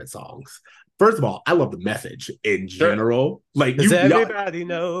of my favorite songs. First of all, I love the message in general. Like Because everybody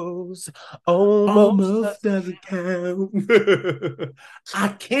knows almost doesn't count. I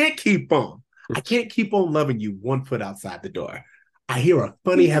can't keep on. I can't keep on loving you 1 foot outside the door. I hear a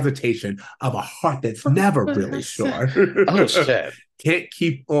funny hesitation of a heart that's never really sure. Oh shit. Can't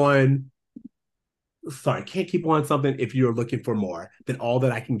keep on something if you're looking for more than all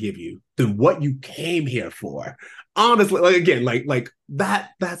that I can give you, than what you came here for. Honestly, like again, like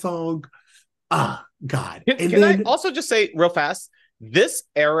that song. Ah, God. Can I also just say real fast? This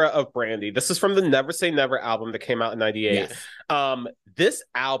era of Brandy, this is from the Never Say Never album that came out in '98. Yes. This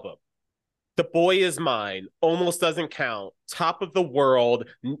album, The Boy Is Mine, Almost Doesn't Count, Top of the World,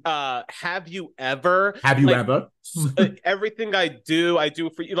 Have You Ever? Everything I Do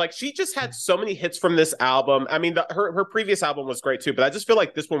for You. Like, she just had so many hits from this album. I mean, her previous album was great too, but I just feel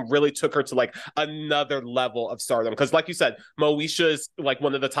like this one really took her to like another level of stardom. Because like you said, Moesha is like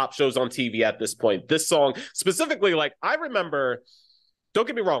one of the top shows on TV at this point. This song specifically, like I remember, don't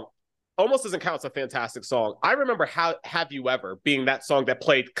get me wrong, Almost Doesn't Count. It's a fantastic song. I remember Have You Ever being that song that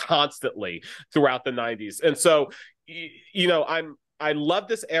played constantly throughout the 90s. And so, you know, I love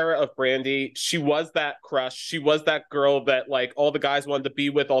this era of Brandy. She was that crush. She was that girl that like all the guys wanted to be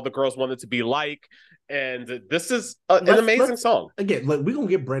with, all the girls wanted to be like. And this is an amazing song. Again, like, we're going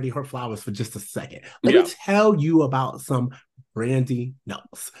to give Brandy her flowers for just a second. Let me tell you about some Brandy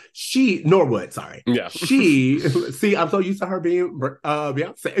Norwood, sorry. Yeah. See, I'm so used to her being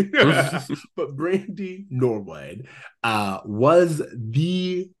Beyonce. But Brandy Norwood was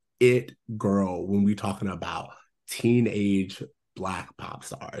the it girl when we're talking about teenage Black pop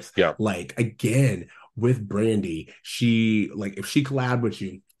stars. Yeah. Like, again, with Brandy, she, like, if she collabed with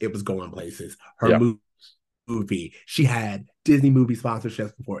you, it was going places. Her movie, she had Disney movie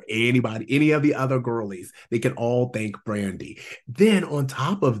sponsorships before any of the other girlies. They can all thank Brandy. Then on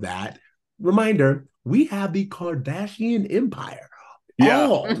top of that, reminder, we have the Kardashian empire.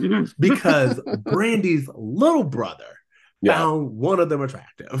 All because Brandy's little brother found one of them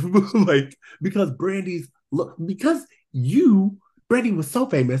attractive. Like, because Brandy was so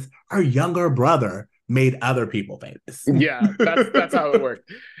famous, her younger brother made other people famous. Yeah, that's how it worked.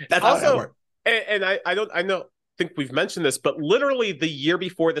 That's also, how it worked. And I don't think we've mentioned this, but literally the year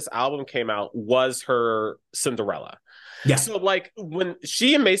before this album came out was her Cinderella. Yeah. So like when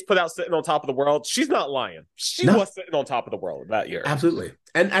she and Mace put out Sitting on Top of the World, she's not lying. She was sitting on top of the world that year. Absolutely.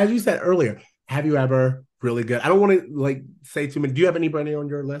 And as you said earlier, Have You Ever? Really good. I don't want to like say too many. Do you have any Brandy on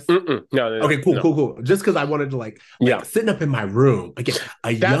your list? No. Okay, cool. Just because I wanted to like sitting up in my room again.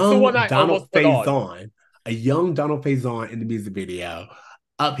 A young Donald Faison in the music video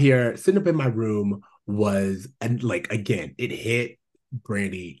up here sitting up in my room was, and like again, it hit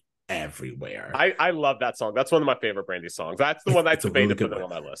Brandy everywhere. I love that song. That's one of my favorite Brandy songs. That's the one I debated putting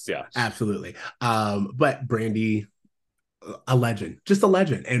on my list. Yeah, absolutely. But Brandy, a legend, just a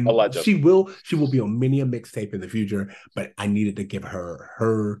legend, and she will be on many a mixtape in the future. But I needed to give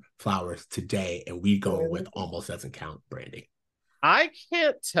her flowers today, and we go with Almost Doesn't Count, Brandy. I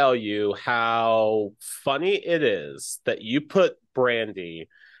can't tell you how funny it is that you put Brandy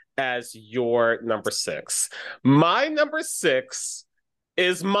as your number 6. My number 6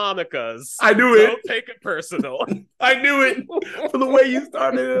 is Monica's. I knew it. Don't take it personal. I knew it. For the way you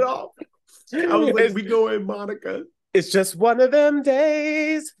started it off, I was like, we go in Monica. It's just one of them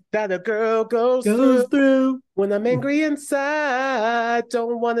days that a girl goes through when I'm angry inside,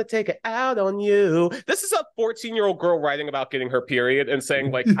 don't want to take it out on you. This is a 14-year-old girl writing about getting her period and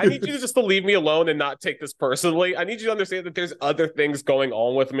saying, like, I need you just to leave me alone and not take this personally. I need you to understand that there's other things going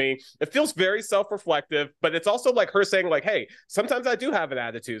on with me. It feels very self-reflective, but it's also like her saying, like, hey, sometimes I do have an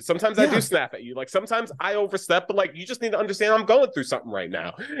attitude. Sometimes I do snap at you. Like, sometimes I overstep, but like, you just need to understand I'm going through something right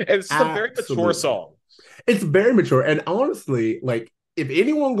now. And it's just a very mature song. It's very mature. And honestly, like, if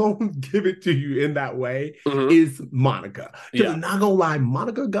anyone gonna give it to you in that way, is Monica. Because I'm not gonna lie,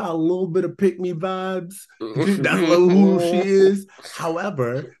 Monica got a little bit of pick-me vibes. That's who she is.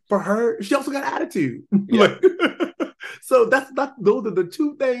 However, for her, she also got attitude. So those are the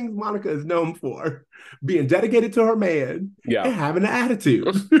two things Monica is known for: being dedicated to her man and having an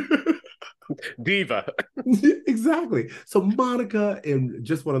attitude. Diva. Exactly. So Monica, in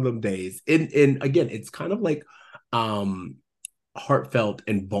just one of them days, and again, it's kind of like heartfelt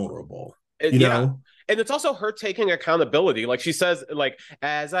and vulnerable, you know? And it's also her taking accountability. Like she says, like,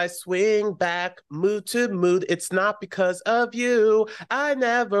 as I swing back mood to mood, it's not because of you. I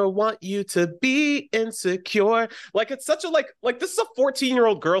never want you to be insecure. Like it's such a like this is a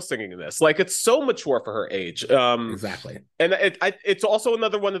 14-year-old girl singing this. Like it's so mature for her age. Exactly. And it's also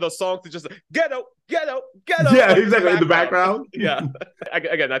another one of those songs that just ghetto, ghetto, ghetto. Yeah, like, exactly. In the background. Yeah.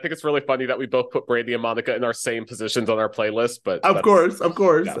 Again, I think it's really funny that we both put Brandy and Monica in our same positions on our playlist. But of course,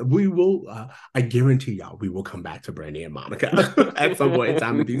 yeah. we will. I guarantee y'all, we will come back to Brandy and Monica at some point in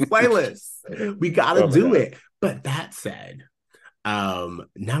time with these playlists. We gotta do it. But that said, now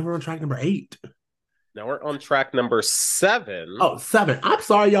we're on track number 8. Now we're on track number 7. Oh, 7. I'm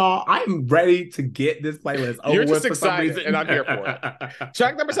sorry, y'all. I'm ready to get this playlist over. You're just excited, and I'm here for it.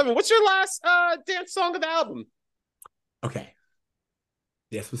 Track number 7. What's your last dance song of the album? Okay.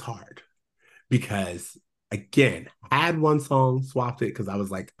 This was hard because, again, I had one song, swapped it because I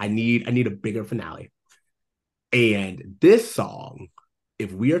was like, I need a bigger finale. And this song,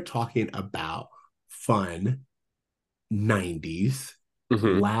 if we are talking about fun 90s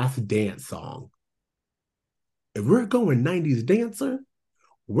last dance song, if we're going 90s dancer,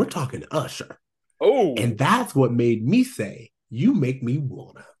 we're talking Usher. Oh. And that's what made me say, you make me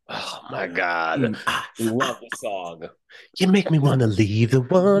wanna. Oh my God. Love the song. You make me want to leave the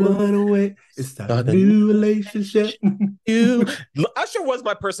one away. It's a new relationship. Usher was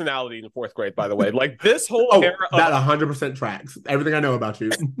my personality in 4th grade, by the way. Like this whole era of that 100% tracks. Everything I know about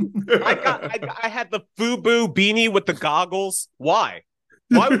you. I had the FUBU beanie with the goggles. Why?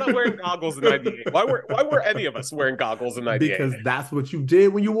 Why was I wearing goggles in 98? Why were any of us wearing goggles in 98? Because that's what you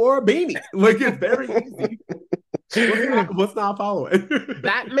did when you wore a beanie. Like it's very easy. What's not following?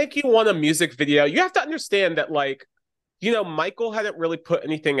 That make you want a music video. You have to understand that, like, you know, Michael hadn't really put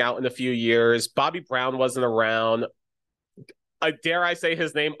anything out in a few years. Bobby Brown wasn't around. Dare I say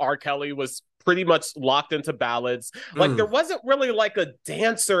his name, R. Kelly was pretty much locked into ballads. Like there wasn't really like a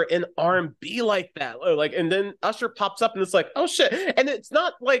dancer in R&B like that. Like, and then Usher pops up and it's like, oh shit. And it's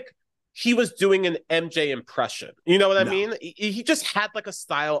not like he was doing an MJ impression. You know what I mean? He just had like a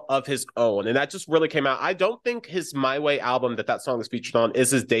style of his own. And that just really came out. I don't think his My Way album that song is featured on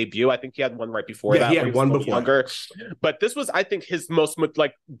is his debut. I think he had one right before that. He had one before. Younger. But this was, I think, his most,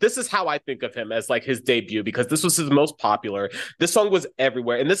 like, this is how I think of him as like his debut, because this was his most popular. This song was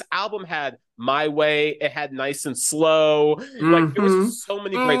everywhere. And this album had My Way. It had Nice and Slow. Like there was so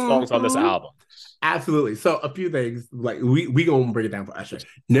many great songs on this album. Absolutely. So a few things, like we gonna break it down for Usher.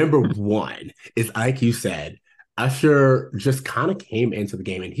 Number 1 is, like you said, Usher just kind of came into the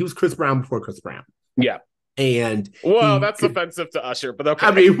game, and he was Chris Brown before Chris Brown. Yeah. And that's offensive to Usher, but okay.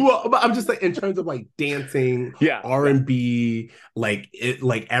 I mean, but I'm just like, in terms of like dancing, R&B, like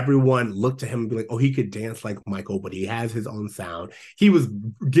everyone looked to him and be like, oh, he could dance like Michael, but he has his own sound. He was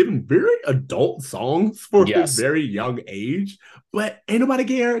given very adult songs for his very young age, but ain't nobody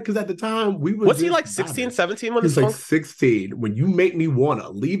care, because at the time was he like 16, 17 when he was like 16. When you make me wanna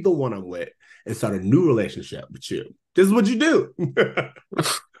leave the one I'm with and start a new relationship with you, this is what you do.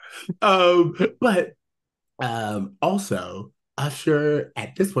 But also, Usher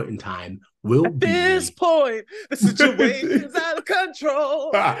at this point in time this point, the situation's out of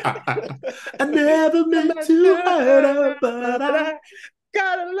control. I never meant to hurt her, but I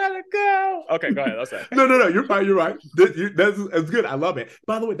gotta let it go. Okay, go ahead. That's it. No, you're fine. You're right. That's good. I love it.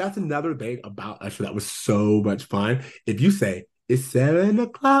 By the way, that's another thing about Usher that was so much fun. If you say it's 7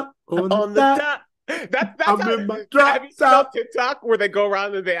 o'clock on the dot. That's how, have you seen on TikTok where they go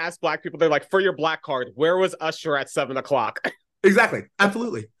around and they ask black people, they're like, for your black card, where was Usher at 7 o'clock? Exactly.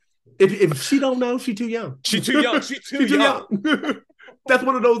 Absolutely. If she don't know, she too young. She too young. She too young. That's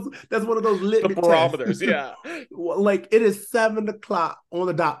one of those litmus barometers. Tests. Yeah. Like, it is 7 o'clock on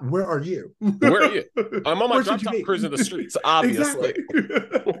the dot. Where are you? Where are you? I'm on my drop top cruising the streets, obviously.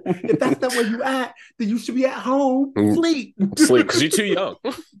 Exactly. If that's not where you at, then you should be at home. Sleep, because you're too young.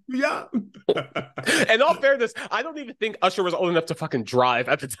 Yeah. In all fairness, I don't even think Usher was old enough to fucking drive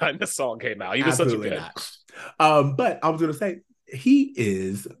at the time the song came out. He was Absolutely such a kid. Not. But I was gonna say, he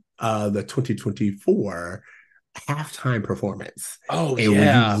is the 2024 halftime performance. Oh, and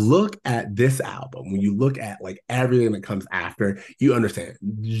when you look at this album, when you look at like everything that comes after, you understand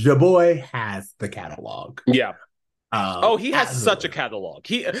your boy has the catalog. Yeah. He has such a catalog.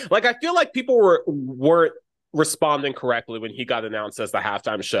 He, like, I feel like people weren't responding correctly when he got announced as the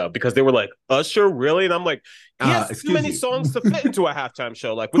halftime show, because they were like, Usher, really? And I'm like, he has too many songs to fit into a halftime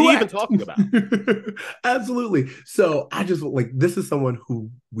show. Like, what are you even talking about? Absolutely. So I just, like, this is someone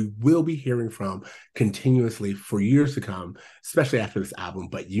who we will be hearing from continuously for years to come, especially after this album.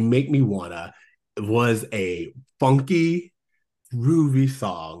 But You Make Me Wanna was a funky, groovy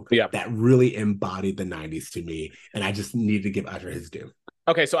song Yeah. that really embodied the 90s to me. And I just need to give Usher his due.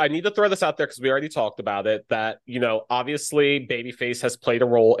 Okay, so I need to throw this out there because we already talked about it. That obviously, Babyface has played a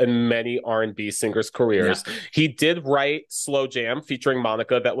role in many R&B singers' careers. Yeah. He did write "Slow Jam" featuring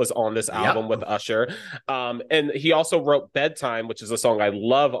Monica, that was on this album with Usher, and he also wrote "Bedtime," which is a song I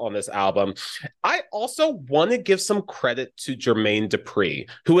love on this album. I also want to give some credit to Jermaine Dupri,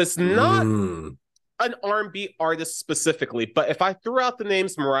 who is not an R&B artist specifically, but if I threw out the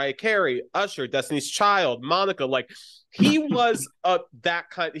names Mariah Carey, Usher, Destiny's Child, Monica, like he was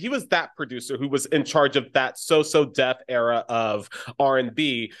that producer who was in charge of that So Def era of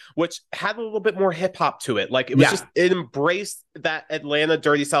R&B, which had a little bit more hip hop to it. Like it was it embraced that Atlanta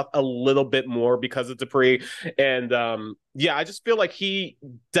Dirty South a little bit more because of Dupri. And I just feel like he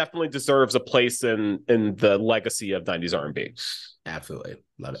definitely deserves a place in the legacy of 90s R&B. Absolutely.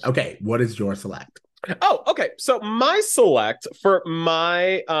 Love it. Okay, what is your select? Oh, okay. So my select for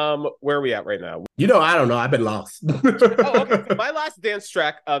my where are we at right now? I don't know. I've been lost. Okay. So my last dance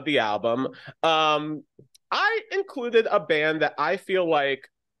track of the album, I included a band that I feel like,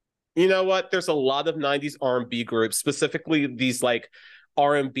 you know what? There's a lot of 90s R&B groups, specifically these like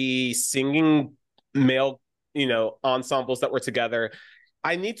R&B singing male, ensembles that were together.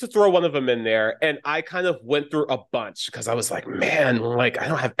 I need to throw one of them in there. And I kind of went through a bunch because I was like, man, like I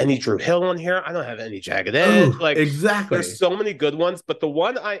don't have any Drew Hill on here. I don't have any Jagged Edge. Like exactly. There's so many good ones. But the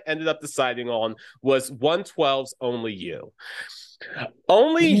one I ended up deciding on was 112's Only You.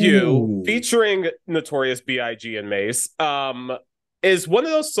 Only You, featuring Notorious B.I.G. and Mace, is one of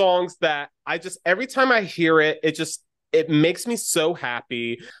those songs that I just, every time I hear it, it makes me so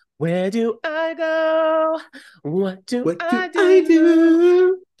happy. Where do I go? What do I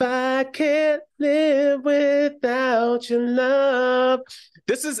do? If I can't live without your love.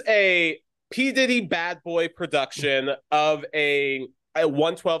 This is a P. Diddy Bad Boy production of a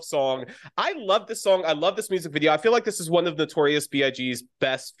 112 song. I love this song. I love this music video. I feel like this is one of Notorious B.I.G.'s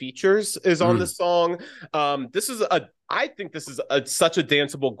best features is on this song. I think this is such a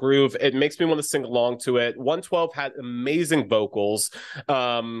danceable groove. It makes me want to sing along to it. 112 had amazing vocals.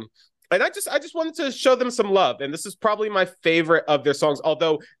 And I just wanted to show them some love. And this is probably my favorite of their songs,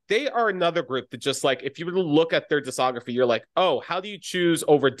 although they are another group that just like, if you were to look at their discography, you're like, oh, how do you choose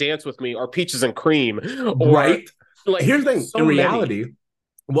over Dance With Me or Peaches and Cream? Or, right. Like, here's the thing. In reality,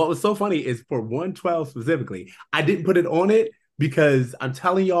 what was so funny is for 112 specifically, I didn't put it on it because I'm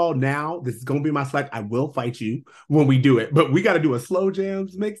telling y'all now, this is going to be my select. I will fight you when we do it, but we got to do a Slow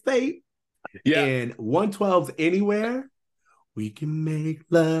Jams mixtape. Yeah. And 112's Anywhere. We can make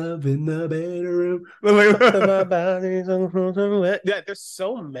love in the bedroom. Yeah, there's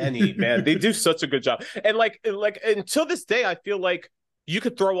so many, man. They do such a good job. And like until this day, I feel like you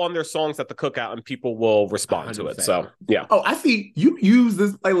could throw on their songs at the cookout and people will respond 100%. To it. So yeah. Oh, I see you use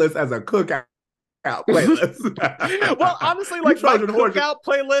this playlist as a cookout playlist. Well, honestly, like my cookout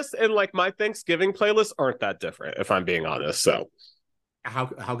playlist and like my Thanksgiving playlist aren't that different, if I'm being honest. So how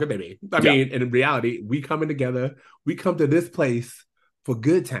could they be? I mean, in reality, we coming together, we come to this place for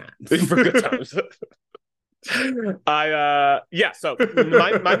good times. For good times. So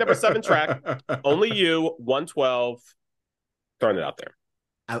my number 7 track, Only You, 112. Throwing it out there.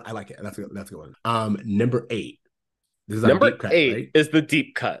 I like it. That's a good one. Number 8. This is number 8 right? Is the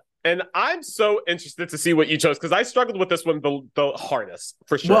deep cut. And I'm so interested to see what you chose because I struggled with this one the hardest,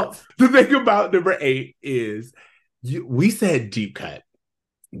 for sure. Well, the thing about number 8 is we said deep cut.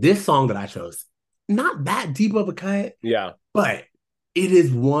 This song that I chose, not that deep of a cut. Yeah. But it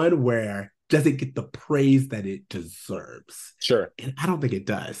is one where does it get the praise that it deserves? Sure. And I don't think it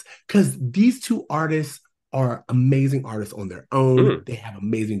does. Because these two artists are amazing artists on their own. Mm. They have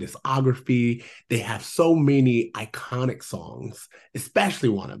amazing discography. They have so many iconic songs, especially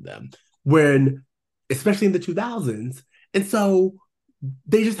one of them, especially in the 2000s. And so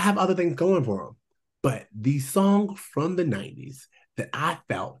they just have other things going for them. But the song from the 90s that I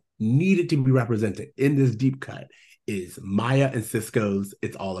felt needed to be represented in this deep cut is Maya and Cisco's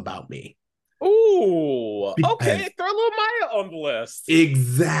It's All About Me. Ooh, okay, throw a little Maya on the list.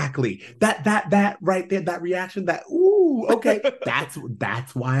 Exactly. That right there, that reaction, okay.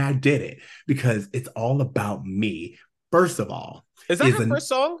 that's why I did it, because it's all about me. First of all. Is that her first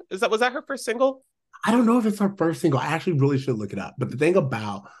song? Was that her first single? I don't know if it's her first single. I actually really should look it up. But the thing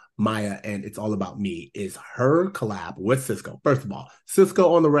about Maya and It's All About Me is her collab with Cisco. First of all,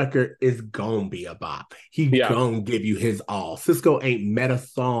 Cisco on the record is gonna be a bop. He gonna give you his all. Cisco ain't met a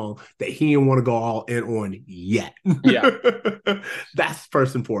song that he didn't want to go all in on yet. Yeah. That's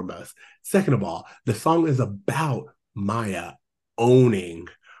first and foremost. Second of all, the song is about Maya owning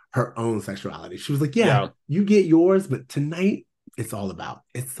her own sexuality. She was like, yeah, you get yours, but tonight It's all about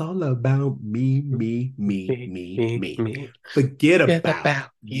me, me, me, me, me. Forget Get about about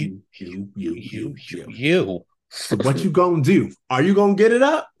you, you, you, you, you. you. So what you gonna do? Are you gonna get it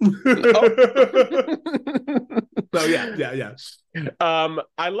up? Oh. So yeah.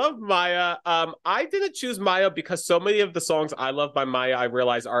 I love Maya. I didn't choose Maya because so many of the songs I love by Maya, I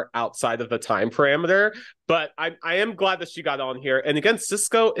realize are outside of the time parameter. But I am glad that she got on here. And again,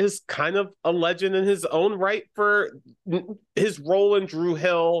 Cisco is kind of a legend in his own right for his role in Drew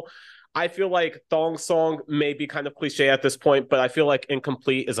Hill. I feel like Thong Song may be kind of cliche at this point, but I feel like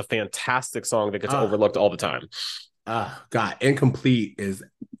Incomplete is a fantastic song that gets overlooked all the time. God, Incomplete is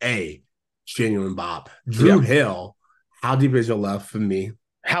a genuine bop. Drew Hill, How Deep Is Your Love for Me?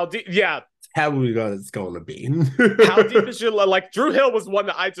 How deep? Yeah. How we gonna it's gonna be? How deep is your love? Like Drew Hill was one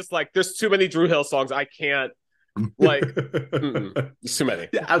that I just like. There's too many Drew Hill songs. I can't like. There's too many.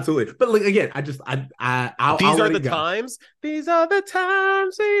 Yeah, absolutely. But like again, These are the times. These are the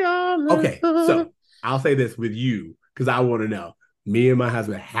times. Okay, so I'll say this with you because I want to know. Me and my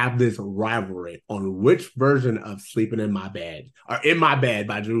husband have this rivalry on which version of "Sleeping in My Bed" or "In My Bed"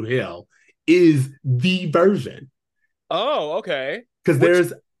 by Drew Hill is the version. Oh, okay.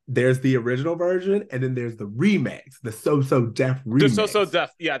 Because there's the original version and then there's the remix, the So So Def remix. The So So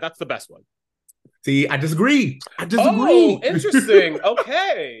Def, yeah, that's the best one. See, I disagree. Oh, interesting.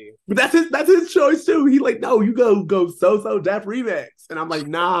 Okay. But that's his choice too. He like, no, you go So So Def remix. And I'm like,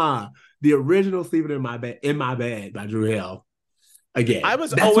 nah, the original "Sleeping in My Bed" by Drew Hill. Again, I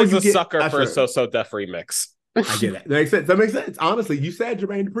was always a sucker for a So So Def remix. I get it. That makes sense. Honestly, you said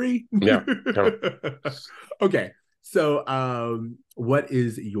Jermaine Dupri. Yeah. Okay. So what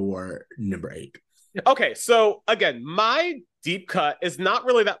is your number 8? Okay, so again, my deep cut is not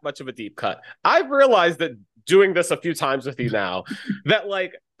really that much of a deep cut. I've realized that doing this a few times with you now, that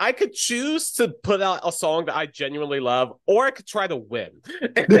like I could choose to put out a song that I genuinely love, or I could try to win.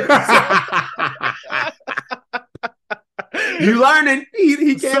 You learning.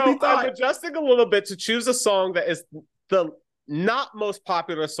 He can't be taught. I'm adjusting a little bit to choose a song that is the not most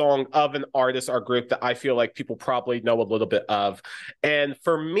popular song of an artist or group that I feel like people probably know a little bit of. And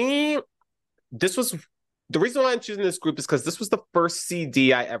for me, this was the reason why I'm choosing this group is because this was the first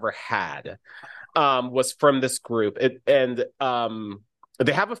CD I ever had, was from this group. They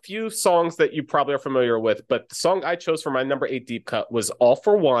have a few songs that you probably are familiar with, but the song I chose for my number 8 deep cut was All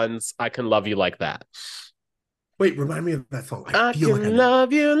for One's I Can Love You Like That. Wait, remind me of that song. I can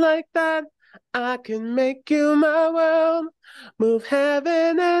love you like that. I can make you my world, move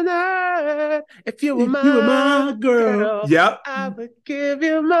heaven and earth. If you were my girl, yep, I would give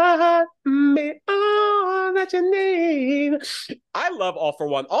you my heart, be all that you need. I love All for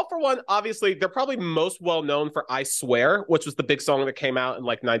One. All for One, obviously, they're probably most well known for I Swear, which was the big song that came out in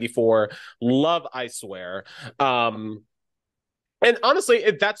like 94. Love I Swear. And honestly,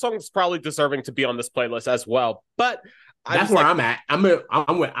 that song is probably deserving to be on this playlist as well. But that's where I'm at. I'm with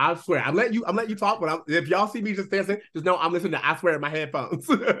I Swear. I'm letting you talk, but if y'all see me just dancing, just know I'm listening to I Swear in my headphones.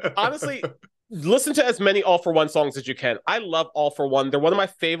 Honestly, listen to as many All for One songs as you can. I love All for One. They're one of my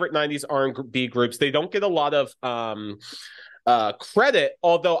favorite 90s R&B groups. They don't get a lot of credit,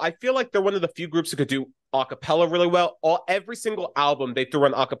 although I feel like they're one of the few groups who could do acapella really well. Every single album they threw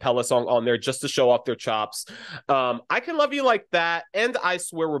an acapella song on there just to show off their chops. I Can Love You Like That and I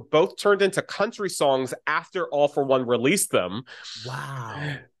Swear were both turned into country songs after All for One released them.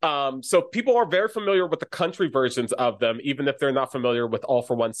 Wow. So people are very familiar with the country versions of them, even if they're not familiar with All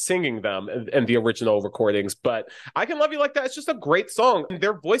for One singing them and the original recordings. But I Can Love You Like That, it's just a great song.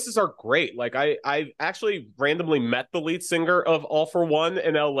 Their voices are great. Like I actually randomly met the lead singer of All for One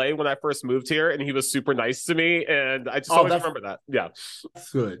in LA when I first moved here, and he was super nice to me, and I just always remember that. Yeah,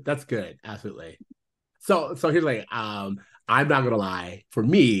 that's good. Absolutely. So here's like I'm not gonna lie, for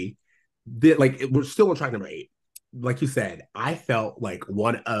me, we're still on track number 8. Like you said, I felt like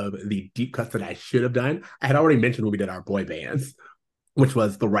one of the deep cuts that I should have done, I had already mentioned when we did our boy bands, which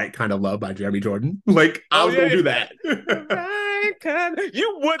was The Right Kind of Love by Jeremy Jordan. Like, I was gonna do that.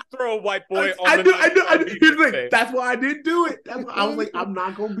 You would throw a white boy on I do. That's why I didn't do it. That's why I was like, I'm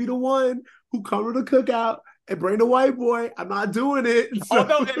not gonna be the one who come to the cookout and bring the white boy. I'm not doing it. So.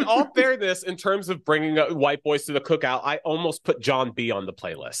 Although, in all fairness, in terms of bringing white boys to the cookout, I almost put John B on the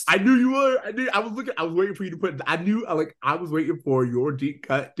playlist. I knew you were. I was waiting for you to put. I was waiting for your deep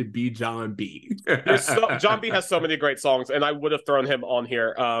cut to be John B. John B has so many great songs, and I would have thrown him on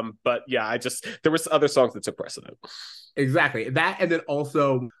here. But yeah, there was other songs that took precedent. Exactly that, and then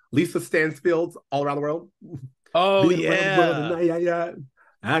also Lisa Stansfield's "All Around the World." Oh yeah.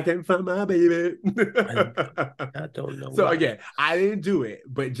 I can't find my baby. I don't know. So again, I didn't do it,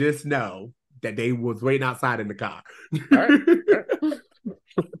 but just know that they was waiting outside in the car. All right. All right.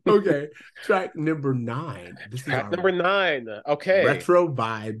 Okay, track number 9. This is Track our number 9. Okay. retro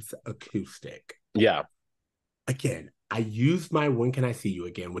vibes acoustic. Yeah. Again, I used my When Can I See You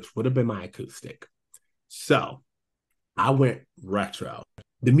Again, which would have been my acoustic. So I went retro.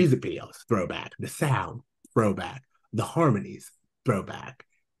 The music videos, throwback. The sound, throwback. The harmonies, throwback.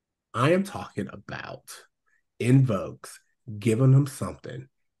 I am talking about En Vogue's Giving Him Something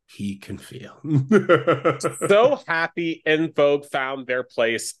He Can Feel. So happy En Vogue found their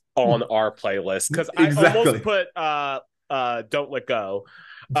place on our playlist, because Exactly. I almost put Don't Let Go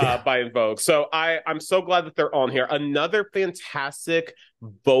by En Vogue. So I'm so glad that they're on here. Another fantastic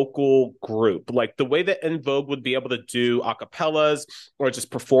vocal group. Like the way that En Vogue would be able to do acapellas or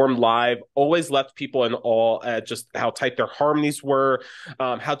just perform live always left people in awe at just how tight their harmonies were,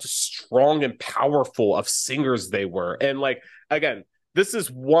 how just strong and powerful of singers they were. And like, again, this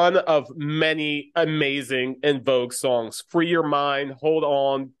is one of many amazing En Vogue songs. Free Your Mind, Hold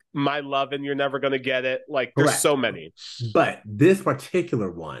On, My Love, and You're Never Gonna Get It. Like, there's so many. But this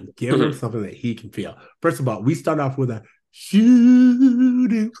particular one, give him something that he can feel. First of all, we start off with a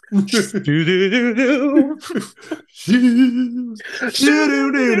shoo-doo. Shoo-doo-doo-doo.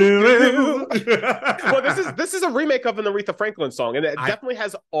 Shoo-doo-doo-doo. Well, this is a remake of an Aretha Franklin song, and it definitely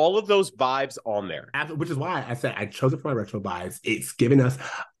has all of those vibes on there. Which is why I said I chose it for my retro vibes. It's giving us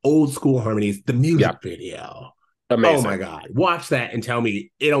old school harmonies. The music video. Amazing. Oh my God. Watch that and tell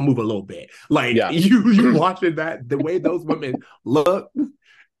me it don't move a little bit. Like you watching that, the way those women look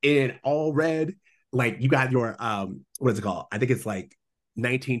in all red, like you got your what is it called? I think it's like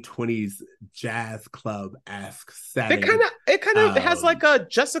 1920s jazz club-esque setting. It kind of has like a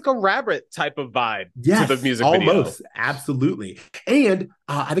Jessica Rabbit type of vibe to the music video. Almost. Absolutely. And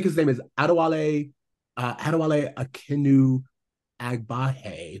I think his name is Adewale Akinu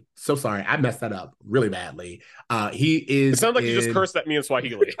Agbahe. So sorry, I messed that up really badly. He is. It sounds like you just cursed at me in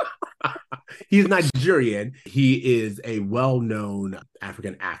Swahili. He's Nigerian. He is a well-known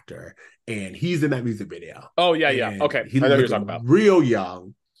African actor, and he's in that music video. Oh yeah. Okay, I know what you're talking about. Real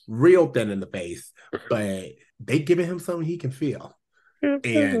young, real thin in the face, but they giving him something he can feel.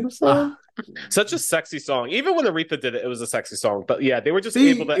 And such a sexy song. Even when Aretha did it, it was a sexy song. But yeah, they were just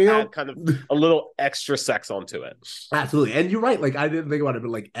able to add kind of a little extra sex onto it. Absolutely. And you're right. Like, I didn't think about it,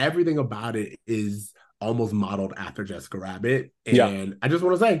 but like everything about it is almost modeled after Jessica Rabbit. And I just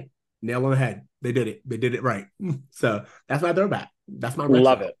want to say, nail on the head. They did it. They did it right. So that's my throwback. That's my retro.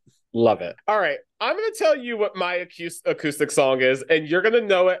 Love it. Love it. All right. I'm going to tell you what my acoustic song is, and you're going to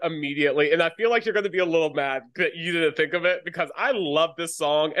know it immediately. And I feel like you're going to be a little mad that you didn't think of it, because I love this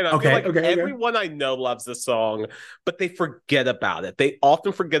song. And I feel like everyone I know loves this song, but they forget about it. They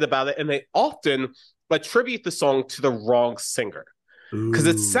often forget about it, and they often attribute the song to the wrong singer. Because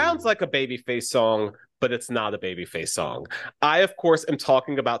it sounds like a Babyface song, but it's not a Babyface song. I, of course, am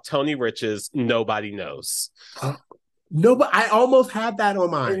talking about Tony Rich's Nobody Knows. No, but I almost had that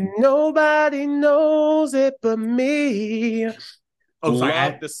on mine. Nobody knows it but me. Oh, sorry.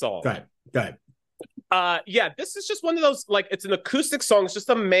 Love this song. Go ahead. Yeah, this is just one of those, like, it's an acoustic song. It's just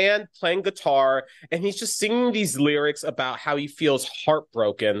a man playing guitar, and he's just singing these lyrics about how he feels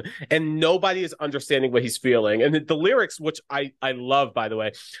heartbroken, and nobody is understanding what he's feeling. And the lyrics, which I love, by the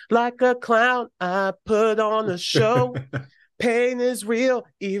way, like a clown, I put on a show. Pain is real,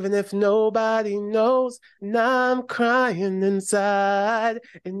 even if nobody knows. Now I'm crying inside,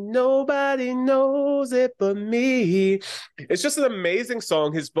 and nobody knows it but me. It's just an amazing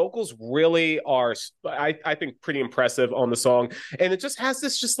song. His vocals really are, I think, pretty impressive on the song. And it just has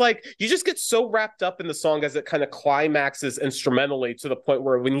this, just like, you just get so wrapped up in the song as it kind of climaxes instrumentally, to the point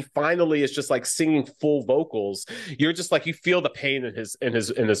where when he finally is just like singing full vocals, you're just like, you feel the pain in his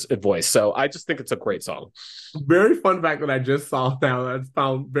voice. So I just think it's a great song. Very fun fact that I just saw now that's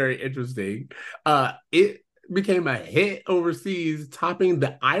found very interesting. It became a hit overseas, topping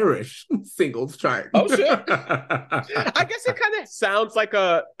the Irish singles chart. Oh shit! I guess it kind of sounds like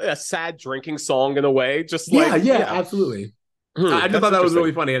a sad drinking song in a way. Just like absolutely. I just thought that was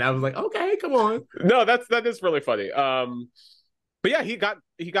really funny, and I was like, okay, come on. No, that is really funny. But yeah, he got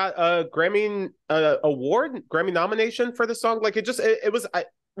a Grammy award, Grammy nomination for the song. Like, it was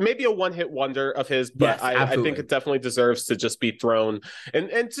maybe a one-hit wonder of his, but yes, I think it definitely deserves to just be thrown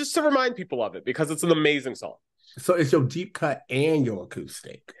and just to remind people of it, because it's an amazing song. So it's your deep cut and your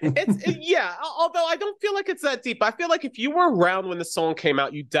acoustic. Yeah, although I don't feel like it's that deep. I feel like if you were around when the song came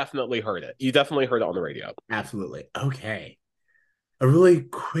out, you definitely heard it. You definitely heard it on the radio. Absolutely. Okay. A really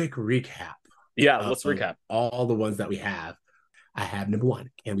quick recap. Yeah, let's recap all the ones that we have. I have number 1,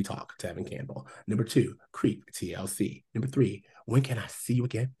 Can We Talk, Tevin Campbell. Number 2, Creep, TLC. Number 3, When Can I See You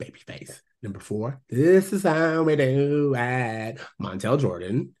Again, Babyface. Number 4, This Is How We Do It, Montel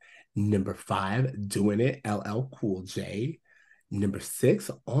Jordan. Number 5, Doing It, LL Cool J. Number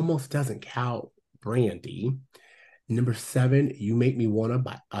 6, Almost Doesn't Count, Brandy. Number 7, You Make Me Wanna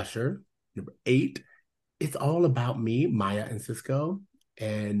by Usher. Number 8, It's All About Me, Maya and Cisco.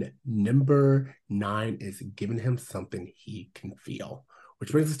 And number 9 is Giving Him Something He Can Feel,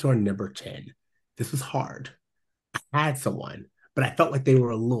 which brings us to our number 10. This was hard. I had someone, but I felt like they were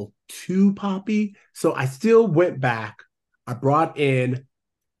a little too poppy. So I still went back. I brought in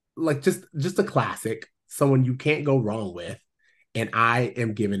like just a classic, someone you can't go wrong with. And I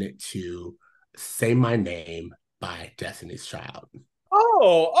am giving it to Say My Name by Destiny's Child.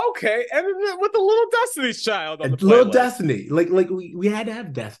 Oh, okay. And with the little Destiny's Child on the little playlist. Destiny. Like we had to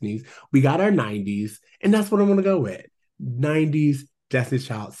have Destiny's. We got our 90s, and that's what I'm gonna go with. 90s, Destiny's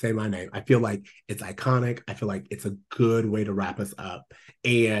Child, Say My Name. I feel like it's iconic. I feel like it's a good way to wrap us up.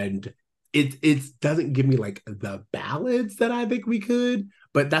 And it doesn't give me like the ballads that I think we could,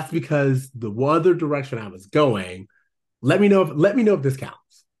 but that's because the other direction I was going. Let me know if this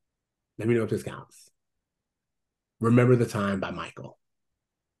counts. Let me know if this counts. Remember the Time by Michael.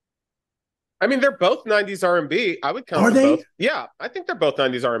 I mean, they're both 90s R&B. I would count Are them they? both. Yeah, I think they're both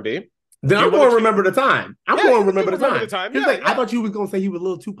 90s R&B. Then I'm going to Remember the Time. I'm going to Remember the Time. Yeah, I thought you was going to say he was a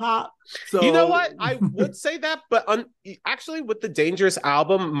little too pop. So you know what? I would say that, but actually with the Dangerous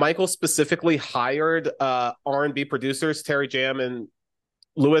album, Michael specifically hired R&B producers, Terry Jam and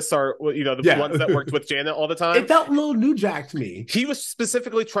Lewis are, you know, the ones that worked with Janet all the time. It felt a little New Jack to me. He was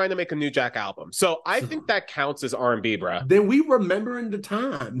specifically trying to make a New Jack album. So I think that counts as R&B, bro. Then we Remembering the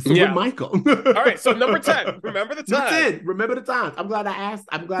Times with Michael. All right, so number 10, Remember the Time. Number 10, Remember the Times. I'm glad I asked.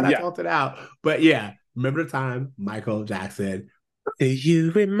 I'm glad I talked it out. But yeah, Remember the Time, Michael Jackson. Do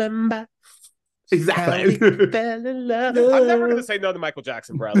you remember? Exactly. Fell in love. I'm never going to say no to Michael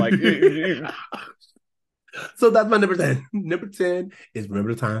Jackson, bro. Like... So that's my number 10. Number 10 is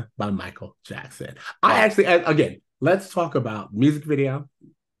Remember the Time by Michael Jackson. I actually, again, let's talk about music video.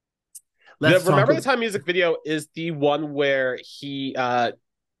 Remember the Time music video is the one where Eddie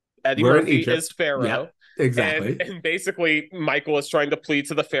Murphy is Pharaoh. Yep, exactly. And basically Michael is trying to plead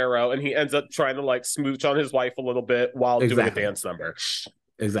to the Pharaoh and he ends up trying to like smooch on his wife a little bit while doing a dance number.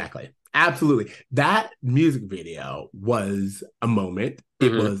 Exactly. Absolutely. That music video was a moment.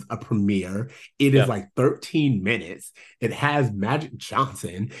 It was a premiere. It is like 13 minutes. It has Magic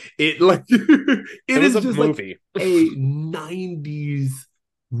Johnson. It is just movie. Like a 90s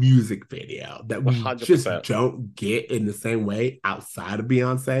music video that we 100%. Just don't get in the same way outside of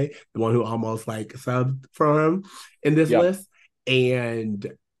Beyonce, the one who almost like subbed for him in this list. And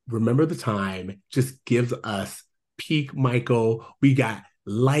Remember the Time just gives us peak Michael. We got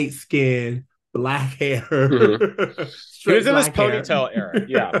light skin, black hair. He was in his ponytail era.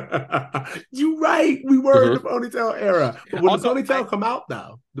 Yeah. You're right. We were in the ponytail era. But when the ponytail come out,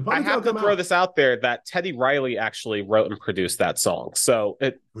 though, I have to throw this out there that Teddy Riley actually wrote and produced that song. So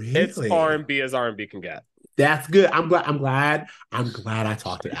it's R&B as R&B can get. That's good. I'm glad I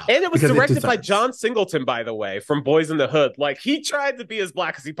talked it out. And it was directed by John Singleton, by the way, from Boys in the Hood. Like, he tried to be as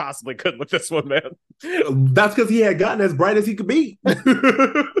black as he possibly could with this one, man. That's because he had gotten as bright as he could be.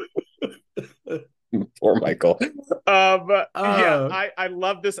 Poor Michael. I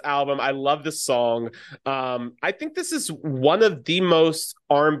love this album. I love this song. I think this is one of the most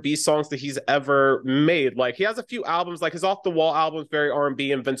R&B songs that he's ever made. Like, he has a few albums, like his Off the Wall album is very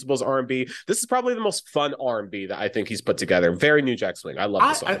R&B, Invincible's R&B. This is probably the most fun R&B that I think he's put together. Very New Jack Swing. I love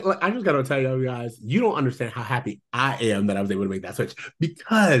this song. I just gotta tell you guys, you don't understand how happy I am that I was able to make that switch,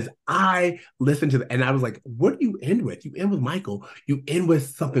 because I listened to and I was like, what do you end with? You end with Michael. You end with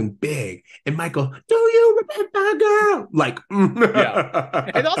something big. And Michael, do you remember, girl? Like, yeah.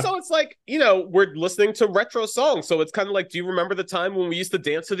 And also, it's like, you know, we're listening to retro songs, so it's kind of like, do you remember the time when we used to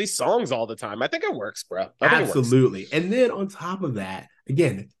dance to these songs all the time? I think it works, bro. Absolutely. And then on top of that,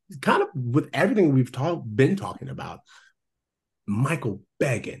 again, kind of with everything we've been talking about, Michael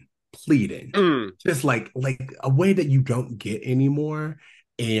begging, pleading, just like a way that you don't get anymore.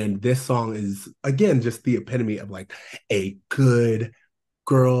 And this song is, again, just the epitome of like a good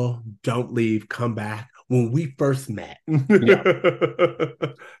girl, don't leave, come back. When we first met. Yeah.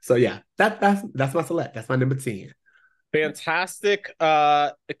 So yeah, that's my select. That's my number 10. Fantastic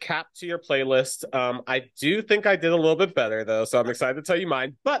cap to your playlist. I do think I did a little bit better though, so I'm excited to tell you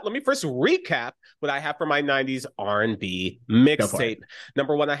mine. But let me first recap what I have for my 90s R&B mixtape.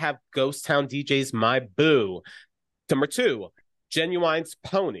 Number 1, I have Ghost Town DJ's My Boo. Number 2, Genuine's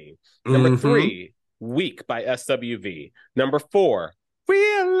Pony. Number 3, Weak by SWV. Number 4,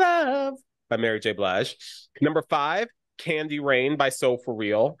 Real Love by Mary J. Blige. Number 5, Candy Rain by Soul For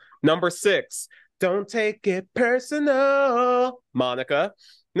Real. Number 6, Don't Take It Personal, Monica.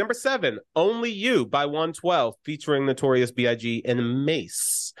 Number 7, Only You by 112, featuring Notorious B.I.G. and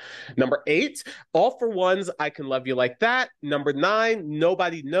Mace. Number 8, All For One's I Can Love You Like That. Number 9,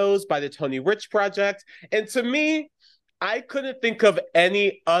 Nobody Knows by the Tony Rich Project. And to me, I couldn't think of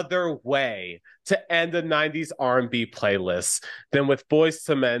any other way to end a 90s R&B playlist than with Boyz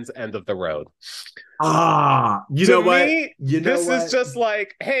II Men's End of the Road. You know what? This is just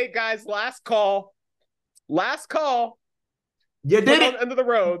like, hey guys, last call. You did it. End of the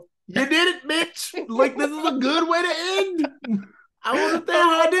road. You did it, bitch. Like, this is a good way to end. I want to say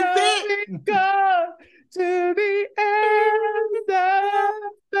how I did it. Go to the end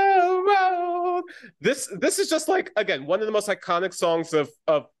of the road. This is just like, again, one of the most iconic songs of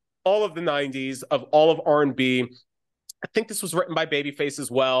all of the 90s, of all of R&B. I think this was written by Babyface as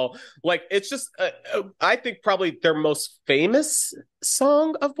well. Like, it's just, I think probably their most famous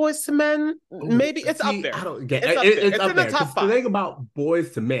song of Boyz II Men. Maybe it's up there. I don't get it. It's in the top 5. The thing about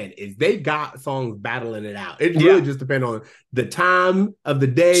Boyz II Men is they got songs battling it out. It really just depends on the time of the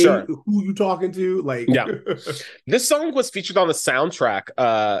day, who you talking to. Like, this song was featured on the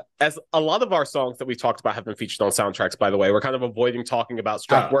soundtrack. As a lot of our songs that we talked about have been featured on soundtracks, by the way. We're kind of avoiding talking about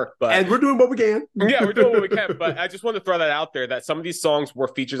strike work, and we're doing what we can. Yeah, we're doing what we can. But I just want to throw that out there, that some of these songs were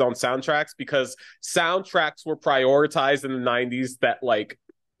featured on soundtracks because soundtracks were prioritized in the 90s, that like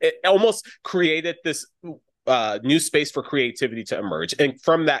it almost created this new space for creativity to emerge. And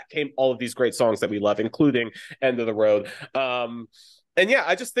from that came all of these great songs that we love, including End of the Road. And yeah,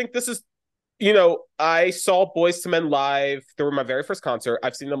 I just think this is, you know, I saw Boyz II Men live. They were my very first concert.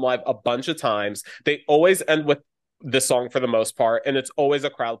 I've seen them live a bunch of times. They always end with this song for the most part, and it's always a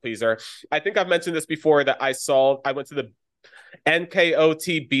crowd pleaser. I think I've mentioned this before, that I went to the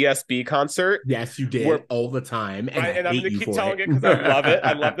NKOT BSB concert. Yes, you did, all the time. And I'm going to keep telling it because I love it.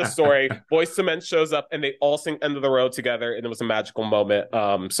 I love the story. Boyz II Men shows up and they all sing End of the Road together, and it was a magical moment.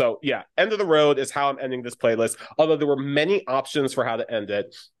 So yeah, End of the Road is how I'm ending this playlist. Although there were many options for how to end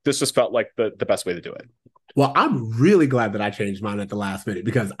it, this just felt like the best way to do it. Well, I'm really glad that I changed mine at the last minute,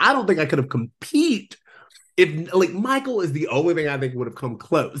 because I don't think I could have competed if, like, Michael is the only thing I think would have come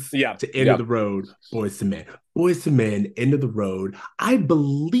close to End of the Road, Boyz II Men. Boyz II Men, End of the Road. I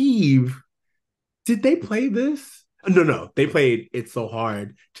believe, did they play this? No. They played It's So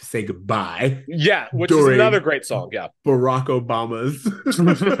Hard to Say Goodbye. Yeah, which is another great song. Yeah. Barack Obama's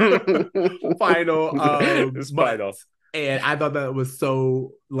final final. And I thought that was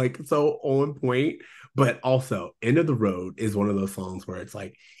so on point. But also, End of the Road is one of those songs where it's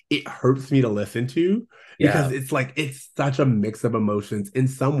like, it hurts me to listen to, because it's like, it's such a mix of emotions. In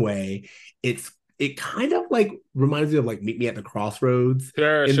some way, it kind of like reminds me of like Meet Me at the Crossroads,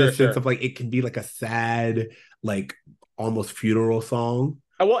 in the sense of like, it can be like a sad, like almost funeral song.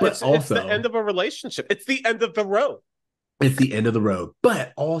 Well, it's the end of a relationship. It's the end of the road. It's the end of the road.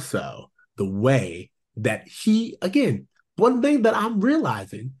 But also the way that he, again, one thing that I'm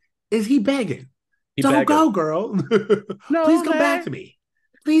realizing is he begging. Don't go, girl. Please come back to me.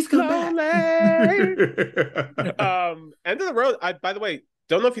 Please come back. End of the Road, by the way,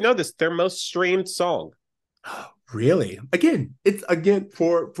 don't know if you know this, their most streamed song. Really? It's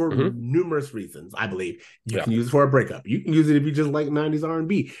for numerous reasons, I believe. You can use it for a breakup. You can use it if you just like 90s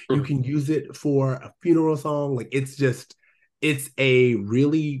R&B. You can use it for a funeral song. Like, it's a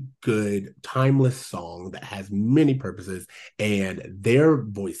really good, timeless song that has many purposes, and their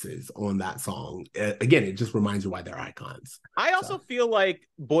voices on that song, again, it just reminds you why they're icons. I also feel like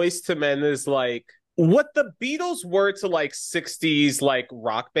Boyz II Men is like what the Beatles were to like 60s like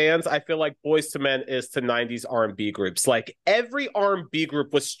rock bands. I feel like Boyz II Men is to 90s R&B groups. Like, every R&B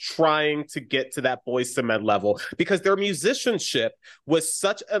group was trying to get to that Boyz II Men level, because their musicianship was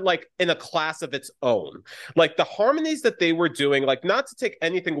such a, like, in a class of its own. Like, the harmonies that they were doing, like, not to take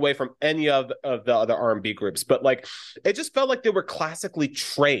anything away from any of the other R&B groups, but like, it just felt like they were classically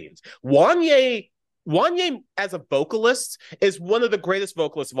trained. Wanya, as a vocalist, is one of the greatest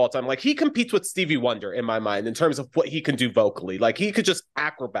vocalists of all time. Like, he competes with Stevie Wonder in my mind in terms of what he can do vocally. Like, he could just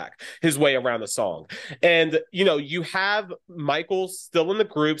acrobat his way around a song. And, you know, you have Michael still in the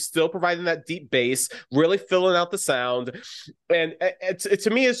group, still providing that deep bass, really filling out the sound. And to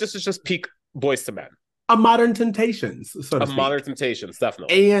me, it's just peak Boyz II Men. A Modern Temptations, so to speak. Modern Temptations,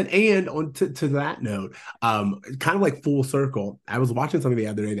 definitely. And on to that note, kind of like full circle, I was watching something the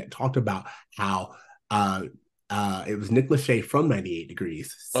other day that talked about how it was Nick Lachey from 98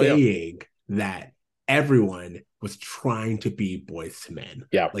 Degrees saying that everyone was trying to be Boyz II Men.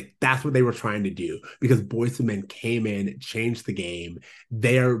 Yeah. Like that's what they were trying to do because Boyz II Men came in, changed the game.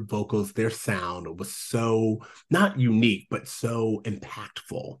 Their vocals, their sound was so not unique, but so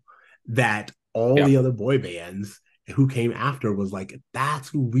impactful that all the other boy bands who came after was like, that's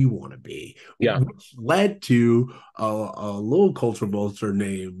who we want to be. Yeah. Which led to a little culture vulture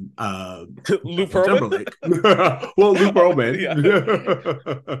named Lou Pearlman. Well, Lou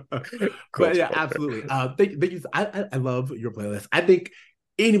Pearlman. But yeah, Culture absolutely. Thank you. I love your playlist. I think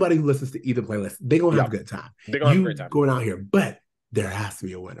anybody who listens to either playlist, they're gonna have a good time. They're gonna have a great time going out here, but there has to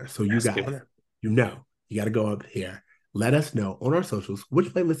be a winner. So you guys, you got to go up here. Let us know on our socials which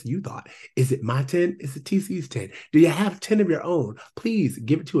playlist you thought. Is it my 10? Is it TC's 10? Do you have 10 of your own? Please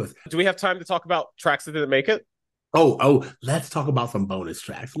give it to us. Do we have time to talk about tracks that didn't make it? Oh, let's talk about some bonus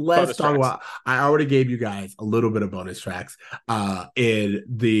tracks. Let's talk about, I already gave you guys a little bit of bonus tracks in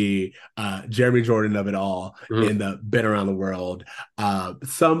the Jeremy Jordan of it all, in the Been Around the World.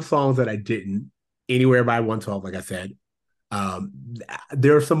 Some songs that I didn't, Anywhere by 112, like I said.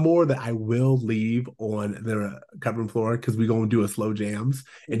 There are some more that I will leave on the cutting floor because we're going to do a slow jams,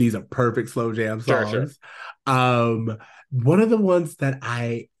 and these are perfect slow jam songs. Sure. One of the ones that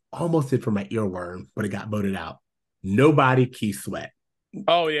I almost did for my earworm, but it got voted out. Nobody, Keith Sweat.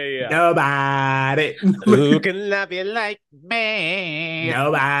 Oh yeah. Nobody who can love you like me.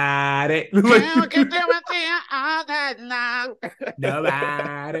 Nobody who can do it to you all that long.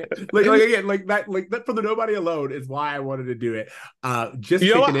 Nobody like again like that for the Nobody alone is why I wanted to do it. Just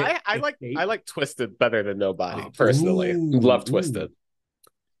you know what? I like Twisted better than Nobody personally. Love Twisted.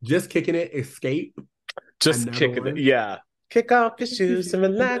 Just Kicking It, Escape. Just Kicking It, yeah. Kick off your shoes and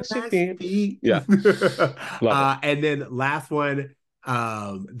relax your feet. Yeah. And then last one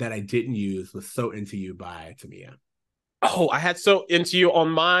that I didn't use was So Into You by Tamia. Oh, I had So Into You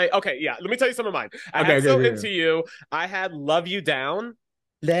on my... Okay, yeah. Let me tell you some of mine. I had So Into You. I had Love You Down.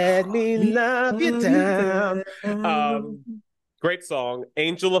 Let me love you down. Great song.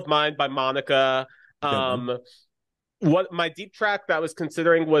 Angel of Mine by Monica. What my deep track that I was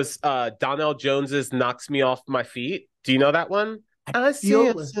considering was Donnell Jones's Knocks Me Off My Feet. Do you know that one? I see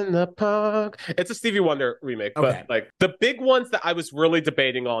us in the park. It's a Stevie Wonder remake, but like the big ones that I was really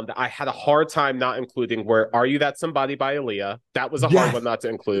debating on that I had a hard time not including were Are You That Somebody by Aaliyah. That was a hard one not to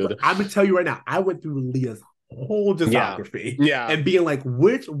include. I'm gonna tell you right now, I went through Aaliyah's whole discography and being like,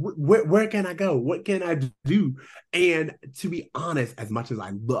 where can I go? What can I do? And to be honest, as much as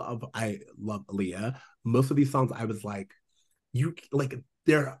I love Aaliyah, most of these songs I was like,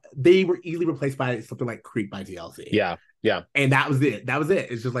 they were easily replaced by something like Creep by TLC. Yeah. And that was it.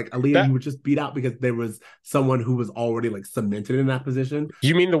 It's just like Aaliyah, you were just beat out because there was someone who was already like cemented in that position.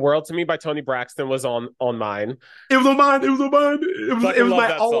 You Mean the World to Me by Toni Braxton was on mine. It was on mine. It was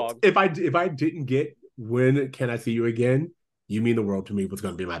my alt. If I didn't get When Can I See You Again, You Mean the World to Me was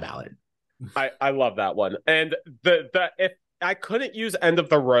going to be my ballad. I love that one. And if I couldn't use End of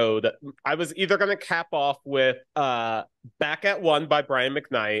the Road, I was either going to cap off with Back at One by Brian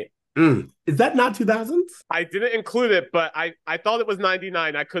McKnight. Is that not 2000s? I didn't include it, but I thought it was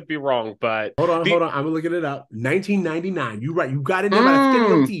 99. I could be wrong, but... Hold on. I'm looking it up. 1999. You're right. You got it there by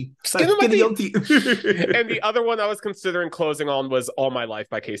skinny OT. And the other one I was considering closing on was All My Life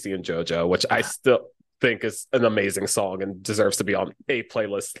by Casey and JoJo, which I still think is an amazing song and deserves to be on a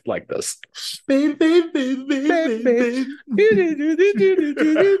playlist like this.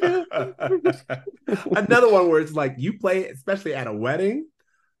 Another one where it's like you play it, especially at a wedding.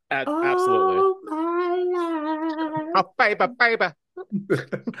 Absolutely. Oh, baby.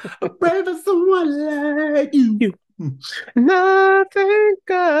 I'm praying for someone like you. Nothing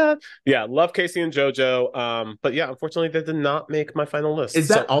good. Yeah, love Casey and JoJo. But yeah, unfortunately, they did not make my final list. Is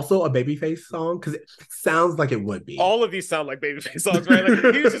that also a Babyface song? Because it sounds like it would be. All of these sound like Babyface songs, right?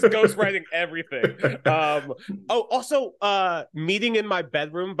 Like he was just ghostwriting everything. Also, Meeting in My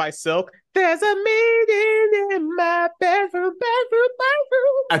Bedroom by Silk. There's a meeting in my bedroom.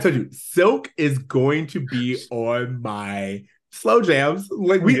 I told you, Silk is going to be on my slow jams.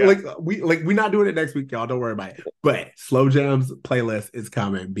 We're not doing it next week, y'all. Don't worry about it. But slow jams playlist is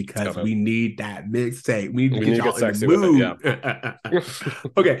coming because we need that mixtape. We need to get y'all in the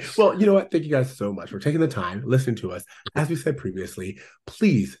mood. Okay. Well, you know what? Thank you guys so much for taking the time, listening to us. As we said previously,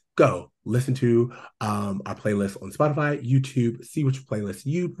 please go listen to our playlist on Spotify, YouTube, see which playlist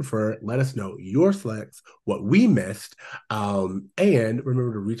you prefer. Let us know your selects, what we missed. And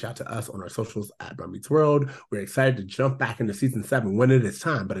remember to reach out to us on our socials at Brown Meets World. We're excited to jump back into season 7 when it is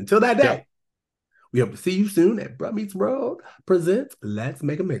time. But until that day, We hope to see you soon at Bruh Meets World presents Let's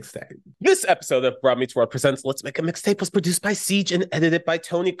Make a Mixtape. This episode of Bruh Meets World presents Let's Make a Mixtape was produced by Siege and edited by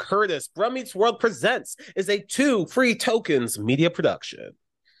Tony Curtis. Bruh Meets World presents is a 2 free tokens media production.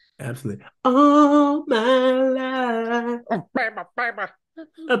 Absolutely. All my life,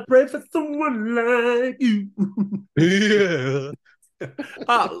 I pray for someone like you. Yeah.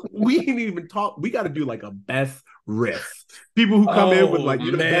 We didn't even talk. We got to do like a best riff. People who come in with like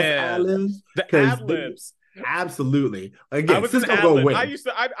the best ad-libs. The ad-libs. Absolutely. Again, I was Cisco an ad-lib. win.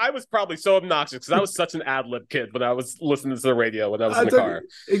 I was probably so obnoxious because I was such an ad-lib kid when I was listening to the radio when I was in the car.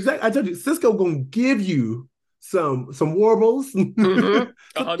 Exactly. I told you, Cisco gonna give you some warbles. Mm-hmm.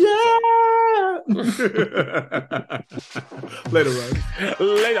 Yeah. Later, Russ.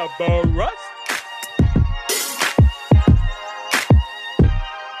 Later, Russ.